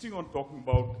insisting on talking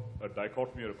about a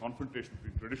dichotomy or a confrontation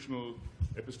between traditional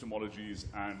epistemologies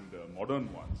and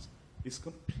modern ones, is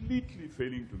completely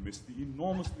failing to miss the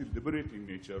enormously liberating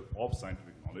nature of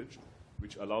scientific knowledge,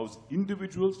 which allows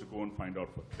individuals to go and find out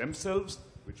for themselves,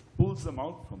 which pulls them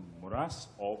out from the morass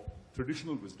of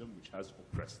traditional wisdom which has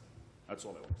oppressed them. That's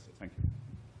all I want to say. Thank you.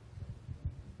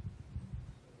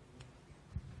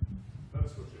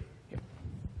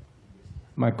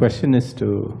 My question is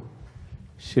to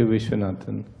Shiv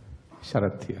Visvanathan,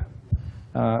 Sharath here.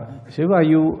 Shiv, are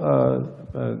you,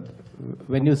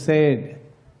 when you say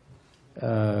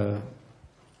the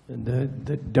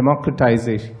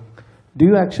democratization, do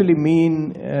you actually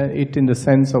mean it in the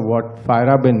sense of what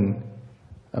Feyerabend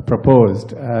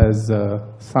proposed as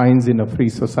science in a free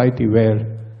society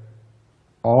where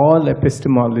all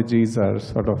epistemologies are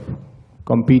sort of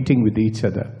competing with each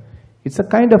other. It's a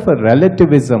kind of a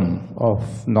relativism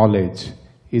of knowledge.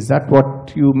 Is that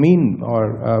what you mean,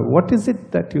 or what is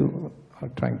it that you are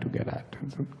trying to get at?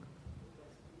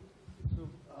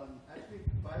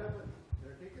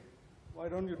 Why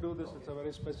don't you do this? It's a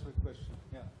very specific question.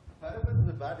 Yeah. Balaram is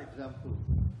a bad example.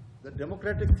 The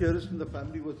democratic theorist in the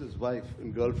family was his wife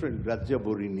and girlfriend, Grazia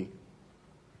Borini.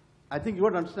 I think you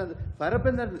ought to understand that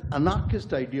Balaram had an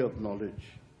anarchist idea of knowledge,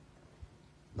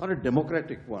 not a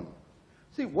democratic one.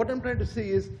 See, what I'm trying to say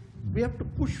is we have to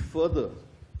push further.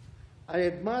 I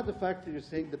admire the fact that you're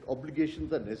saying that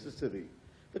obligations are necessary.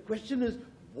 The question is,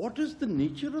 what is the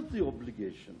nature of the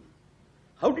obligation?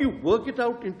 How do you work it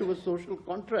out into a social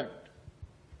contract?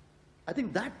 I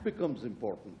think that becomes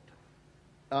important.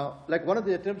 Like one of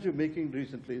the attempts you're making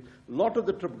recently, a lot of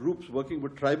the groups working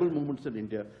with tribal movements in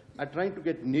India are trying to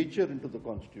get nature into the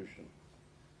constitution.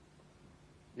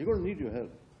 You're going to need your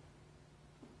help.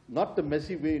 Not the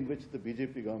messy way in which the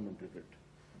BJP government did it,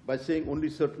 by saying only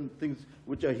certain things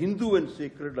which are Hindu and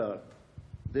sacred are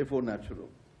therefore natural.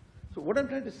 So what I'm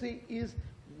trying to say is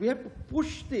we have to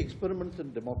push the experiments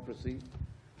in democracy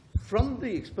from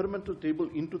the experimental table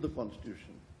into the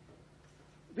constitution.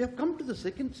 We have come to the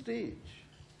second stage.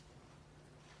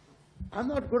 I'm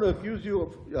not going to accuse you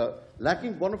of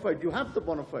lacking bona fides. You have the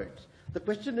bona fides. The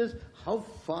question is, how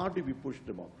far do we push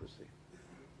democracy?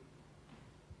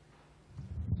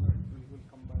 We'll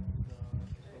come back.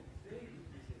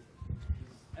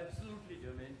 Absolutely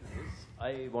germane to this.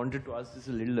 I wanted to ask this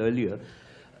a little earlier.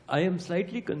 I am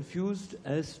slightly confused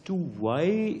as to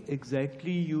why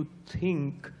exactly you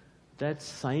think that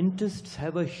scientists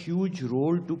have a huge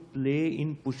role to play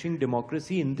in pushing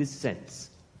democracy in this sense.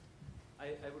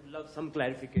 I would love some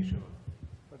clarification.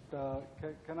 But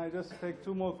can I just take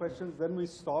two more questions, then we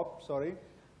stop, sorry,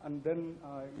 and then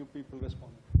you people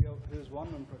respond. Yeah, here's one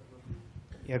and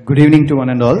Yeah, good evening to one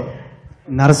and all.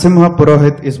 Narasimha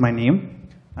Purohit is my name.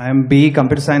 I am BE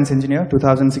Computer Science Engineer,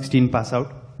 2016 pass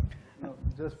out. No,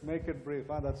 just make it brief,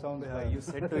 huh? That sounds you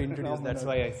said to introduce, that's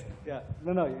why I said. Yeah,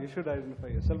 no, you should identify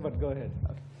yourself, but go ahead.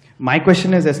 My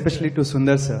question is especially to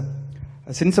Sundar sir.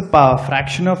 Since a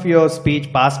fraction of your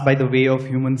speech passed by the way of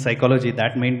human psychology,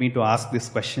 that made me to ask this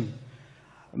question.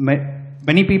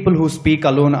 Many people who speak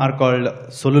alone are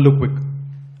called soliloquic,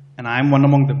 and I am one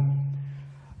among them.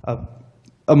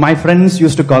 My friends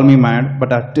used to call me mad,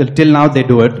 but till now they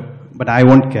do it, but I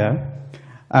won't care.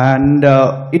 And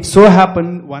it so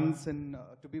happened once,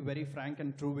 to be very frank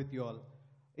and true with you all,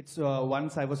 it's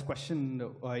once I was questioned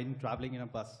in traveling in a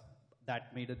bus.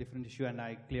 That made a different issue and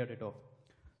I cleared it off.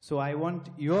 So I want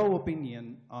your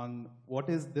opinion on what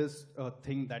is this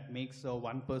thing that makes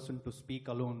one person to speak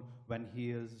alone when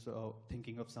he is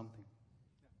thinking of something.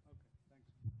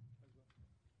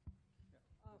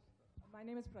 My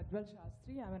name is Prajwal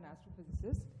Shastri. I'm an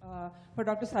astrophysicist. For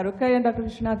Dr. Sarukkai and Dr.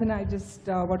 Visvanathan, I just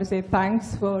want to say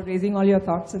thanks for raising all your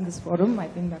thoughts in this forum. I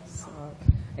think that's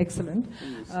excellent.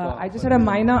 I just had a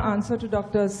minor answer to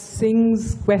Dr.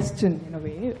 Singh's question, in a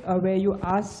way, where you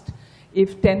asked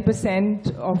if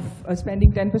 10% of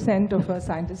spending 10% of a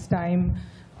scientist's time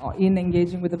in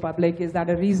engaging with the public, is that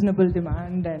a reasonable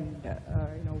demand, and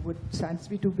would scientists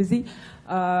be too busy?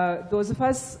 Those of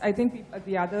us, I think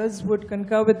the others would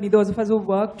concur with me, those of us who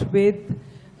worked with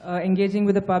engaging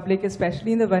with the public,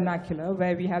 especially in the vernacular,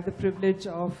 where we have the privilege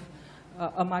of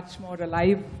a much more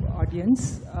alive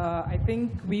audience. I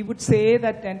think we would say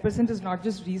that 10% is not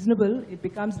just reasonable, it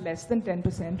becomes less than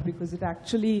 10% because it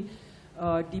actually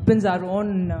deepens our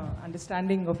own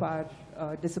understanding of our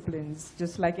disciplines,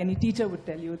 just like any teacher would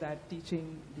tell you that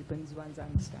teaching deepens one's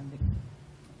understanding.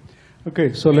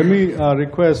 Okay, so let me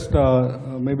request,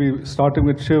 maybe starting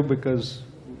with Shiv, because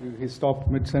he stopped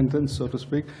mid-sentence, so to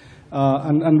speak.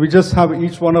 And we just have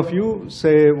each one of you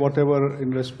say whatever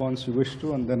in response you wish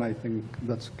to, and then I think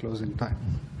that's closing time.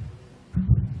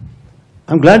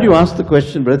 I'm glad you asked the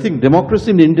question, but I think democracy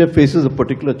in India faces a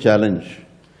particular challenge.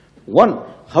 One,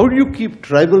 how do you keep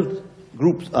tribal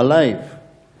groups alive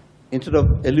instead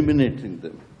of eliminating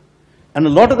them? And a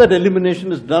lot of that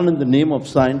elimination is done in the name of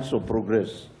science or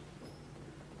progress.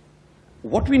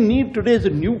 What we need today is a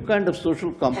new kind of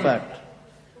social compact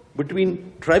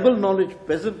between tribal knowledge,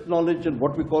 peasant knowledge, and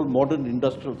what we call modern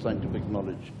industrial scientific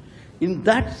knowledge. In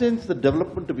that sense, the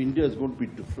development of India is going to be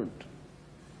different.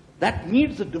 That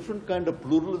needs a different kind of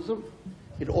pluralism.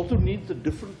 It also needs a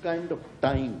different kind of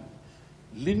time.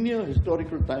 Linear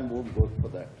historical time won't work for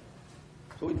that.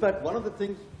 So in fact, one of the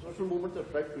things social movements have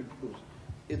tried to introduce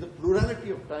is the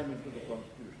plurality of time into the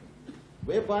constitution,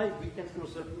 whereby we can to a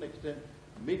certain extent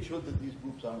made sure that these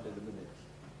groups aren't eliminated.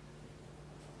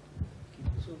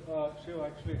 So, Shiv,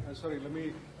 actually, sorry, let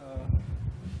me...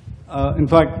 in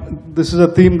fact, this is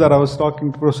a theme that I was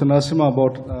talking to Professor Narasimha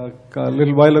about a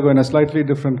little while ago in a slightly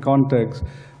different context.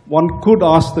 One could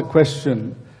ask the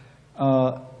question,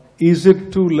 is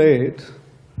it too late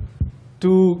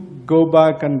to go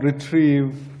back and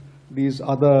retrieve these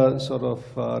other sort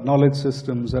of knowledge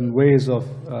systems and ways of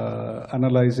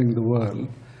analyzing the world?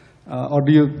 Or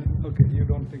do you... Okay, you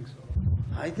don't think so?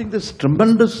 I think there's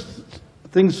tremendous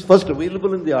things, first,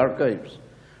 available in the archives.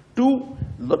 Two,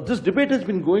 this debate has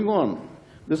been going on.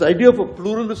 This idea of a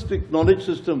pluralistic knowledge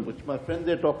system, which my friend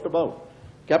there talked about.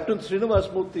 Captain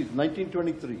Srinivas Murthy's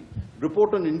 1923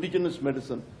 report on indigenous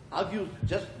medicine argues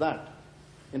just that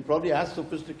in probably as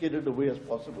sophisticated a way as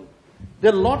possible.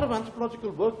 There are a lot of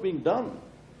anthropological work being done.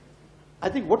 I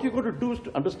think what you've got to do is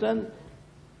to understand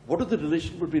what is the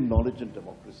relation between knowledge and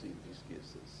democracy in these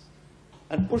cases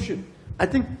and push it. I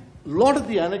think a lot of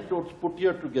the anecdotes put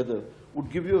here together would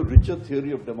give you a richer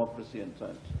theory of democracy and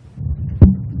science.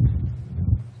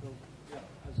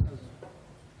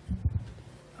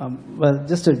 Well,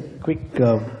 just a quick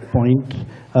point,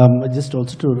 just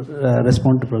also to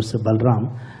respond to Professor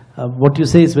Balaram. What you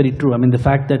say is very true. I mean, the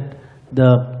fact that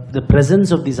the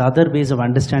presence of these other ways of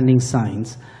understanding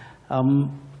science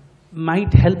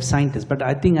might help scientists, but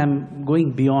I think I'm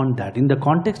going beyond that. In the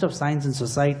context of science and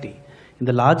society, in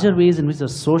the larger ways in which the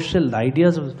social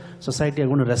ideas of society are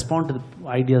going to respond to the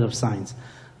ideas of science,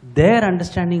 their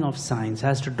understanding of science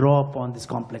has to draw upon this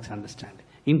complex understanding,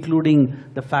 including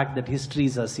the fact that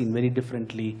histories are seen very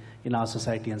differently in our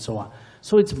society and so on.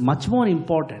 So it's much more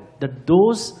important that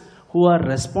those who are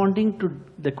responding to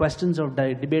the questions of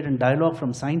debate and dialogue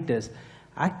from scientists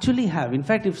actually have, in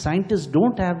fact, if scientists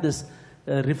don't have this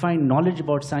refined knowledge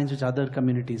about science which other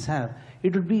communities have,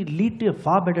 it would lead to a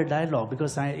far better dialogue,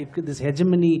 because this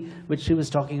hegemony which she was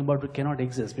talking about cannot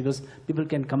exist, because people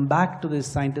can come back to this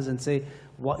scientist and say,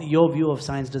 your view of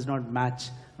science does not match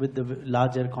with the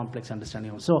larger complex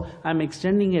understanding. So I'm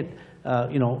extending it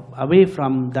away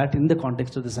from that in the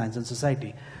context of the science and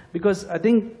society, because I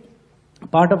think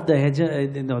part of the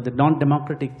the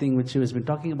non-democratic thing which she has been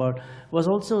talking about was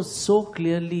also so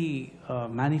clearly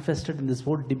manifested in this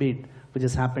whole debate which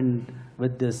has happened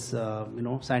with this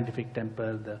scientific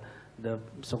temper, the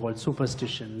so-called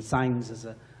superstition, science as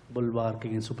a bulwark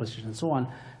against superstition and so on.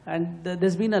 And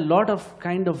there's been a lot of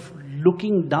kind of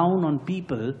looking down on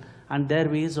people and their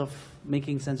ways of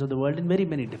making sense of the world in very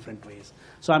many different ways.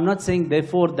 So I'm not saying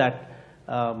therefore that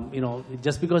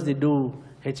just because they do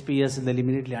HPS and they'll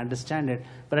immediately understand it,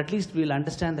 but at least we'll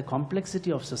understand the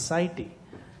complexity of society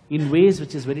in ways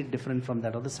which is very different from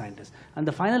that of the scientists. And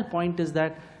the final point is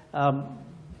that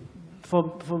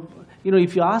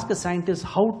if you ask a scientist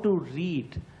how to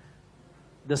read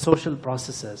the social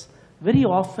processes, very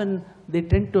often they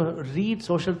tend to read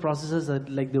social processes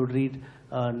like they would read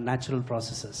natural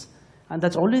processes. And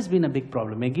that's always been a big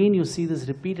problem. Again, you see this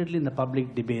repeatedly in the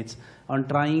public debates on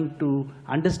trying to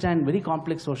understand very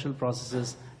complex social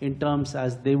processes in terms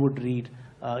as they would read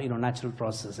natural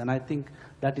processes. And I think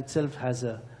that itself has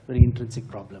a very intrinsic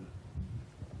problem.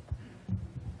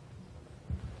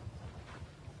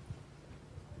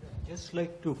 I'd just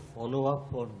like to follow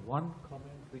up on one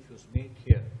comment which was made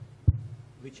here,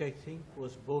 which I think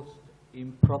was both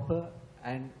improper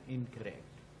and incorrect.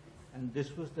 And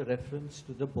this was the reference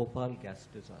to the Bhopal gas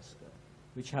disaster,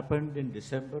 which happened in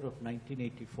December of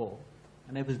 1984.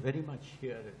 And I was very much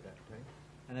here at that time.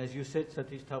 And as you said,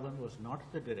 Satish Dhawan was not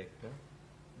the director,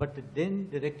 but the then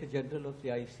Director General of the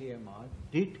ICMR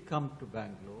did come to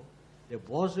Bangalore. There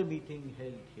was a meeting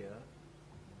held here.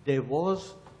 There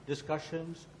was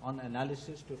discussions on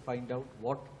analysis to find out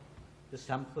what the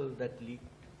sample that leaked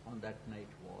on that night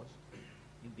was.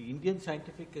 The Indian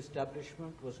scientific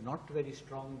establishment was not very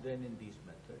strong then in these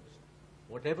methods.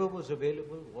 Whatever was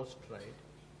available was tried.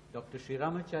 Dr.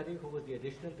 Sriramachari, who was the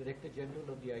additional Director General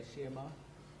of the ICMR,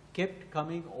 kept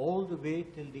coming all the way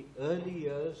till the early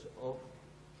years of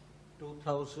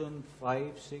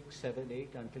 2005, 6, 7, 8,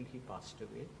 until he passed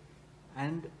away.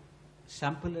 And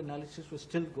sample analysis was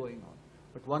still going on.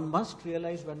 But one must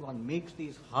realize when one makes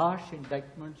these harsh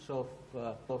indictments of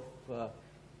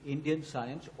Indian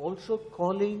science, also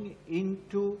calling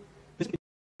into...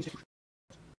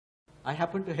 I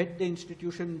happen to head the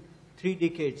institution 3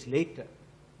 decades later,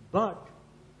 but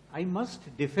I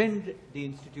must defend the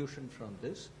institution from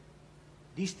this.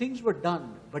 These things were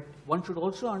done, but one should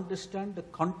also understand the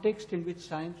context in which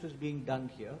science was being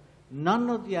done here. None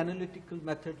of the analytical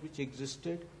methods which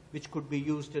existed, which could be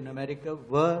used in America,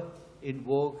 were in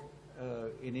vogue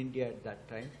in India at that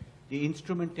time. The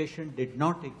instrumentation did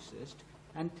not exist.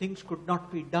 and things could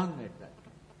not be done at that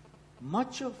time.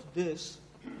 Much of this,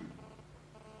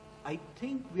 I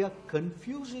think we are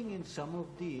confusing in some of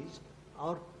these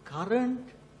our current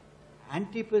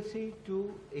antipathy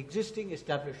to existing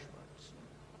establishments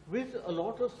with a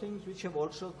lot of things which have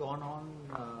also gone on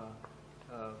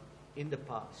in the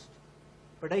past.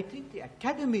 But I think the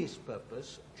academy's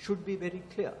purpose should be very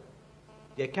clear.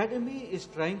 The academy is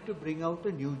trying to bring out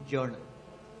a new journal.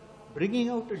 Bringing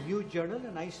out a new journal,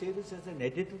 and I say this as an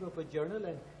editor of a journal,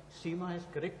 and Seema has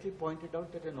correctly pointed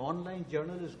out that an online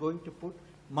journal is going to put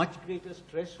much greater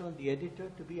stress on the editor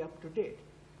to be up to date.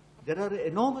 There are an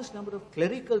enormous number of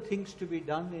clerical things to be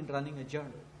done in running a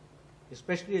journal,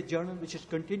 especially a journal which is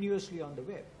continuously on the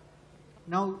web.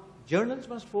 Now, journals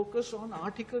must focus on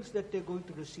articles that they're going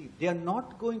to receive. They are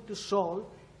not going to solve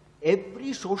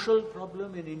every social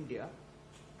problem in India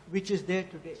which is there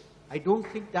today. I don't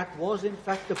think that was, in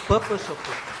fact, the purpose of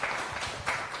it.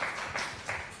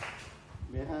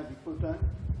 May I have equal time?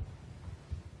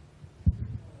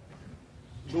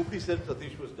 Nobody said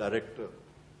Satish was director.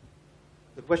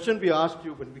 The question we asked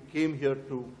you when we came here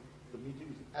to the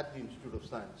meetings at the Institute of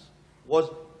Science was,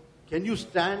 can you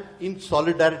stand in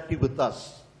solidarity with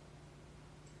us?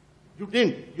 You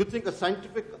didn't. You think a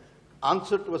scientific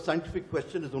answer to a scientific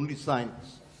question is only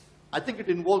science. I think it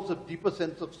involves a deeper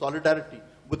sense of solidarity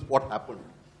with what happened.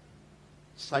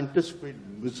 Scientists failed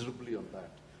miserably on that.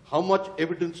 How much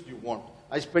evidence do you want?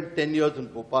 I spent 10 years in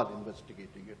Bhopal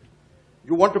investigating it.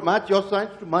 You want to match your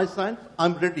science to my science?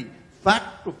 I'm ready.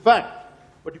 Fact to fact.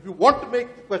 But if you want to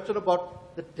make the question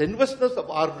about the tenuousness of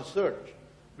our research,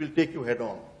 we'll take you head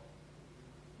on.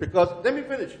 Because, let me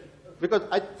finish, because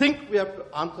I think we have to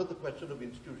answer the question of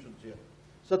institutions here.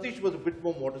 Satish was a bit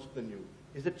more modest than you.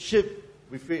 He said, Shiv,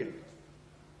 we failed.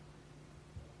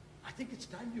 I think it's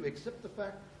time you accept the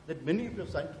fact that many of your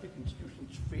scientific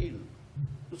institutions fail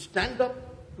to stand up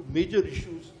to major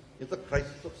issues in the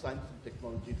crisis of science and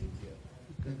technology in India.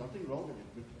 There's nothing wrong with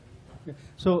it.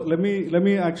 So let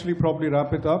me actually probably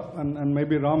wrap it up, and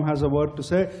maybe Ram has a word to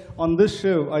say. On this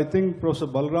show, I think Professor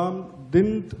Balaram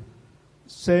didn't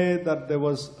say that there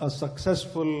was a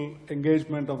successful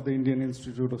engagement of the Indian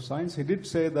Institute of Science. He did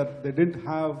say that they didn't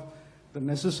have the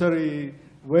necessary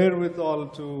wherewithal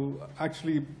to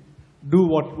actually do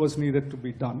what was needed to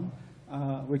be done,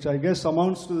 which I guess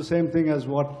amounts to the same thing as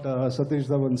what Satish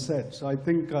Dhawan said. So I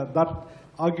think that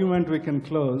argument we can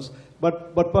close.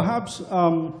 But perhaps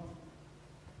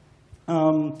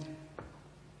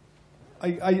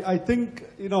I think,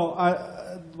 you know,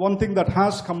 one thing that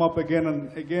has come up again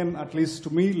and again, at least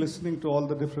to me, listening to all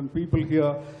the different people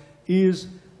here, is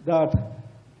that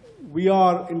we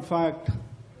are, in fact,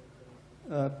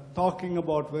 talking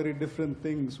about very different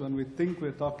things when we think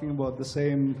we're talking about the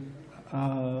same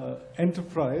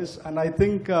enterprise. And I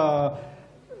think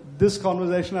this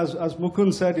conversation, as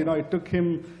Mukund said, you know, it took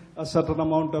him a certain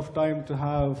amount of time to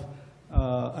have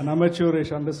an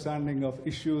amateurish understanding of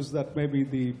issues that maybe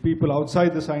the people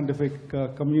outside the scientific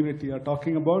community are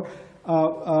talking about.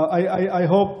 I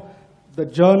hope the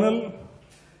journal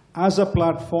as a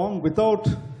platform, without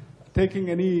taking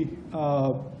any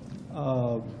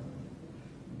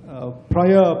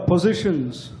prior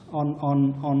positions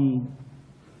on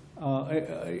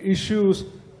issues,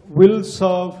 will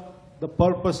serve the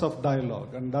purpose of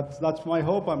dialogue. And that's my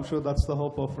hope. I'm sure that's the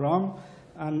hope of Ram.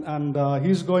 And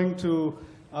he's going to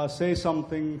say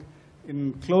something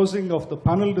in closing of the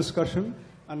panel discussion,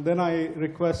 and then I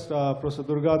request Professor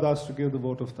Durgadas to give the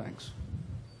vote of thanks.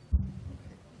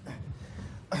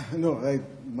 No,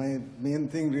 my main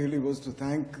thing really was to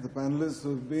thank the panelists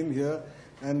who've been here,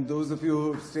 and those of you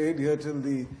who've stayed here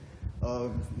till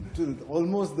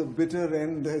almost the bitter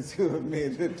end, as you have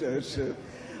made it, Shiv.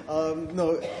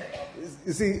 No,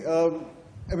 you see,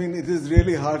 I mean, it is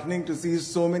really heartening to see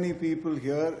so many people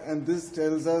here, and this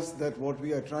tells us that what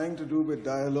we are trying to do with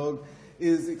dialogue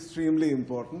is extremely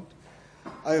important.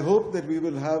 I hope that we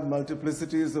will have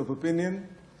multiplicities of opinion.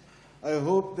 I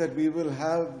hope that we will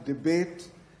have debate,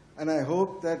 and I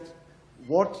hope that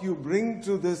what you bring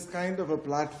to this kind of a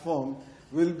platform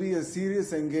will be a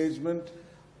serious engagement,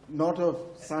 not of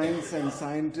science and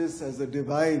scientists as a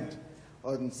divide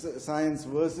on science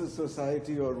versus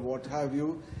society or what have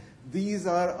you. These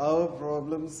are our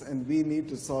problems, and we need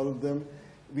to solve them.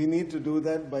 We need to do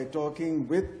that by talking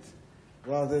with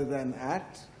rather than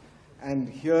at, and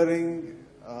hearing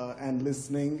and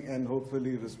listening and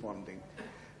hopefully responding.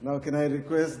 Now, can I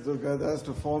request Durgadas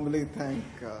to formally thank...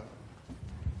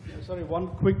 Sorry, one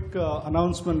quick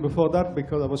announcement before that,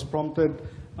 because I was prompted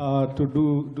on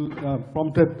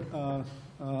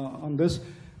this.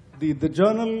 The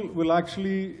journal will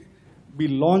actually be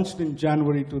launched in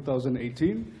January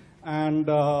 2018. and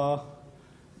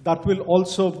that will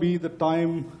also be the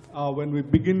time when we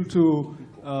begin to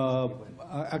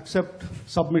accept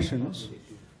submissions.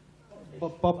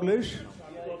 Publish.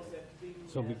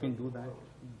 So we can do that.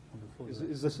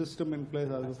 Is the system in place?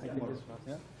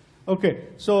 Yeah? Okay,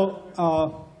 so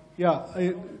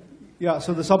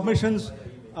so the submissions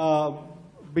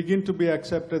begin to be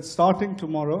accepted starting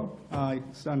tomorrow. I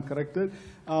stand corrected.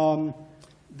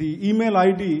 The email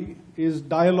ID is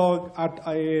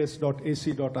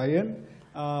dialogue@ias.ac.in.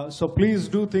 So please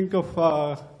do think of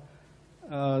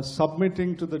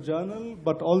submitting to the journal,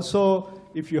 but also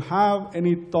if you have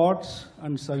any thoughts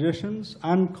and suggestions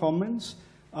and comments,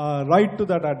 write to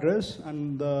that address,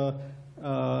 and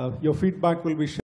your feedback will be shared.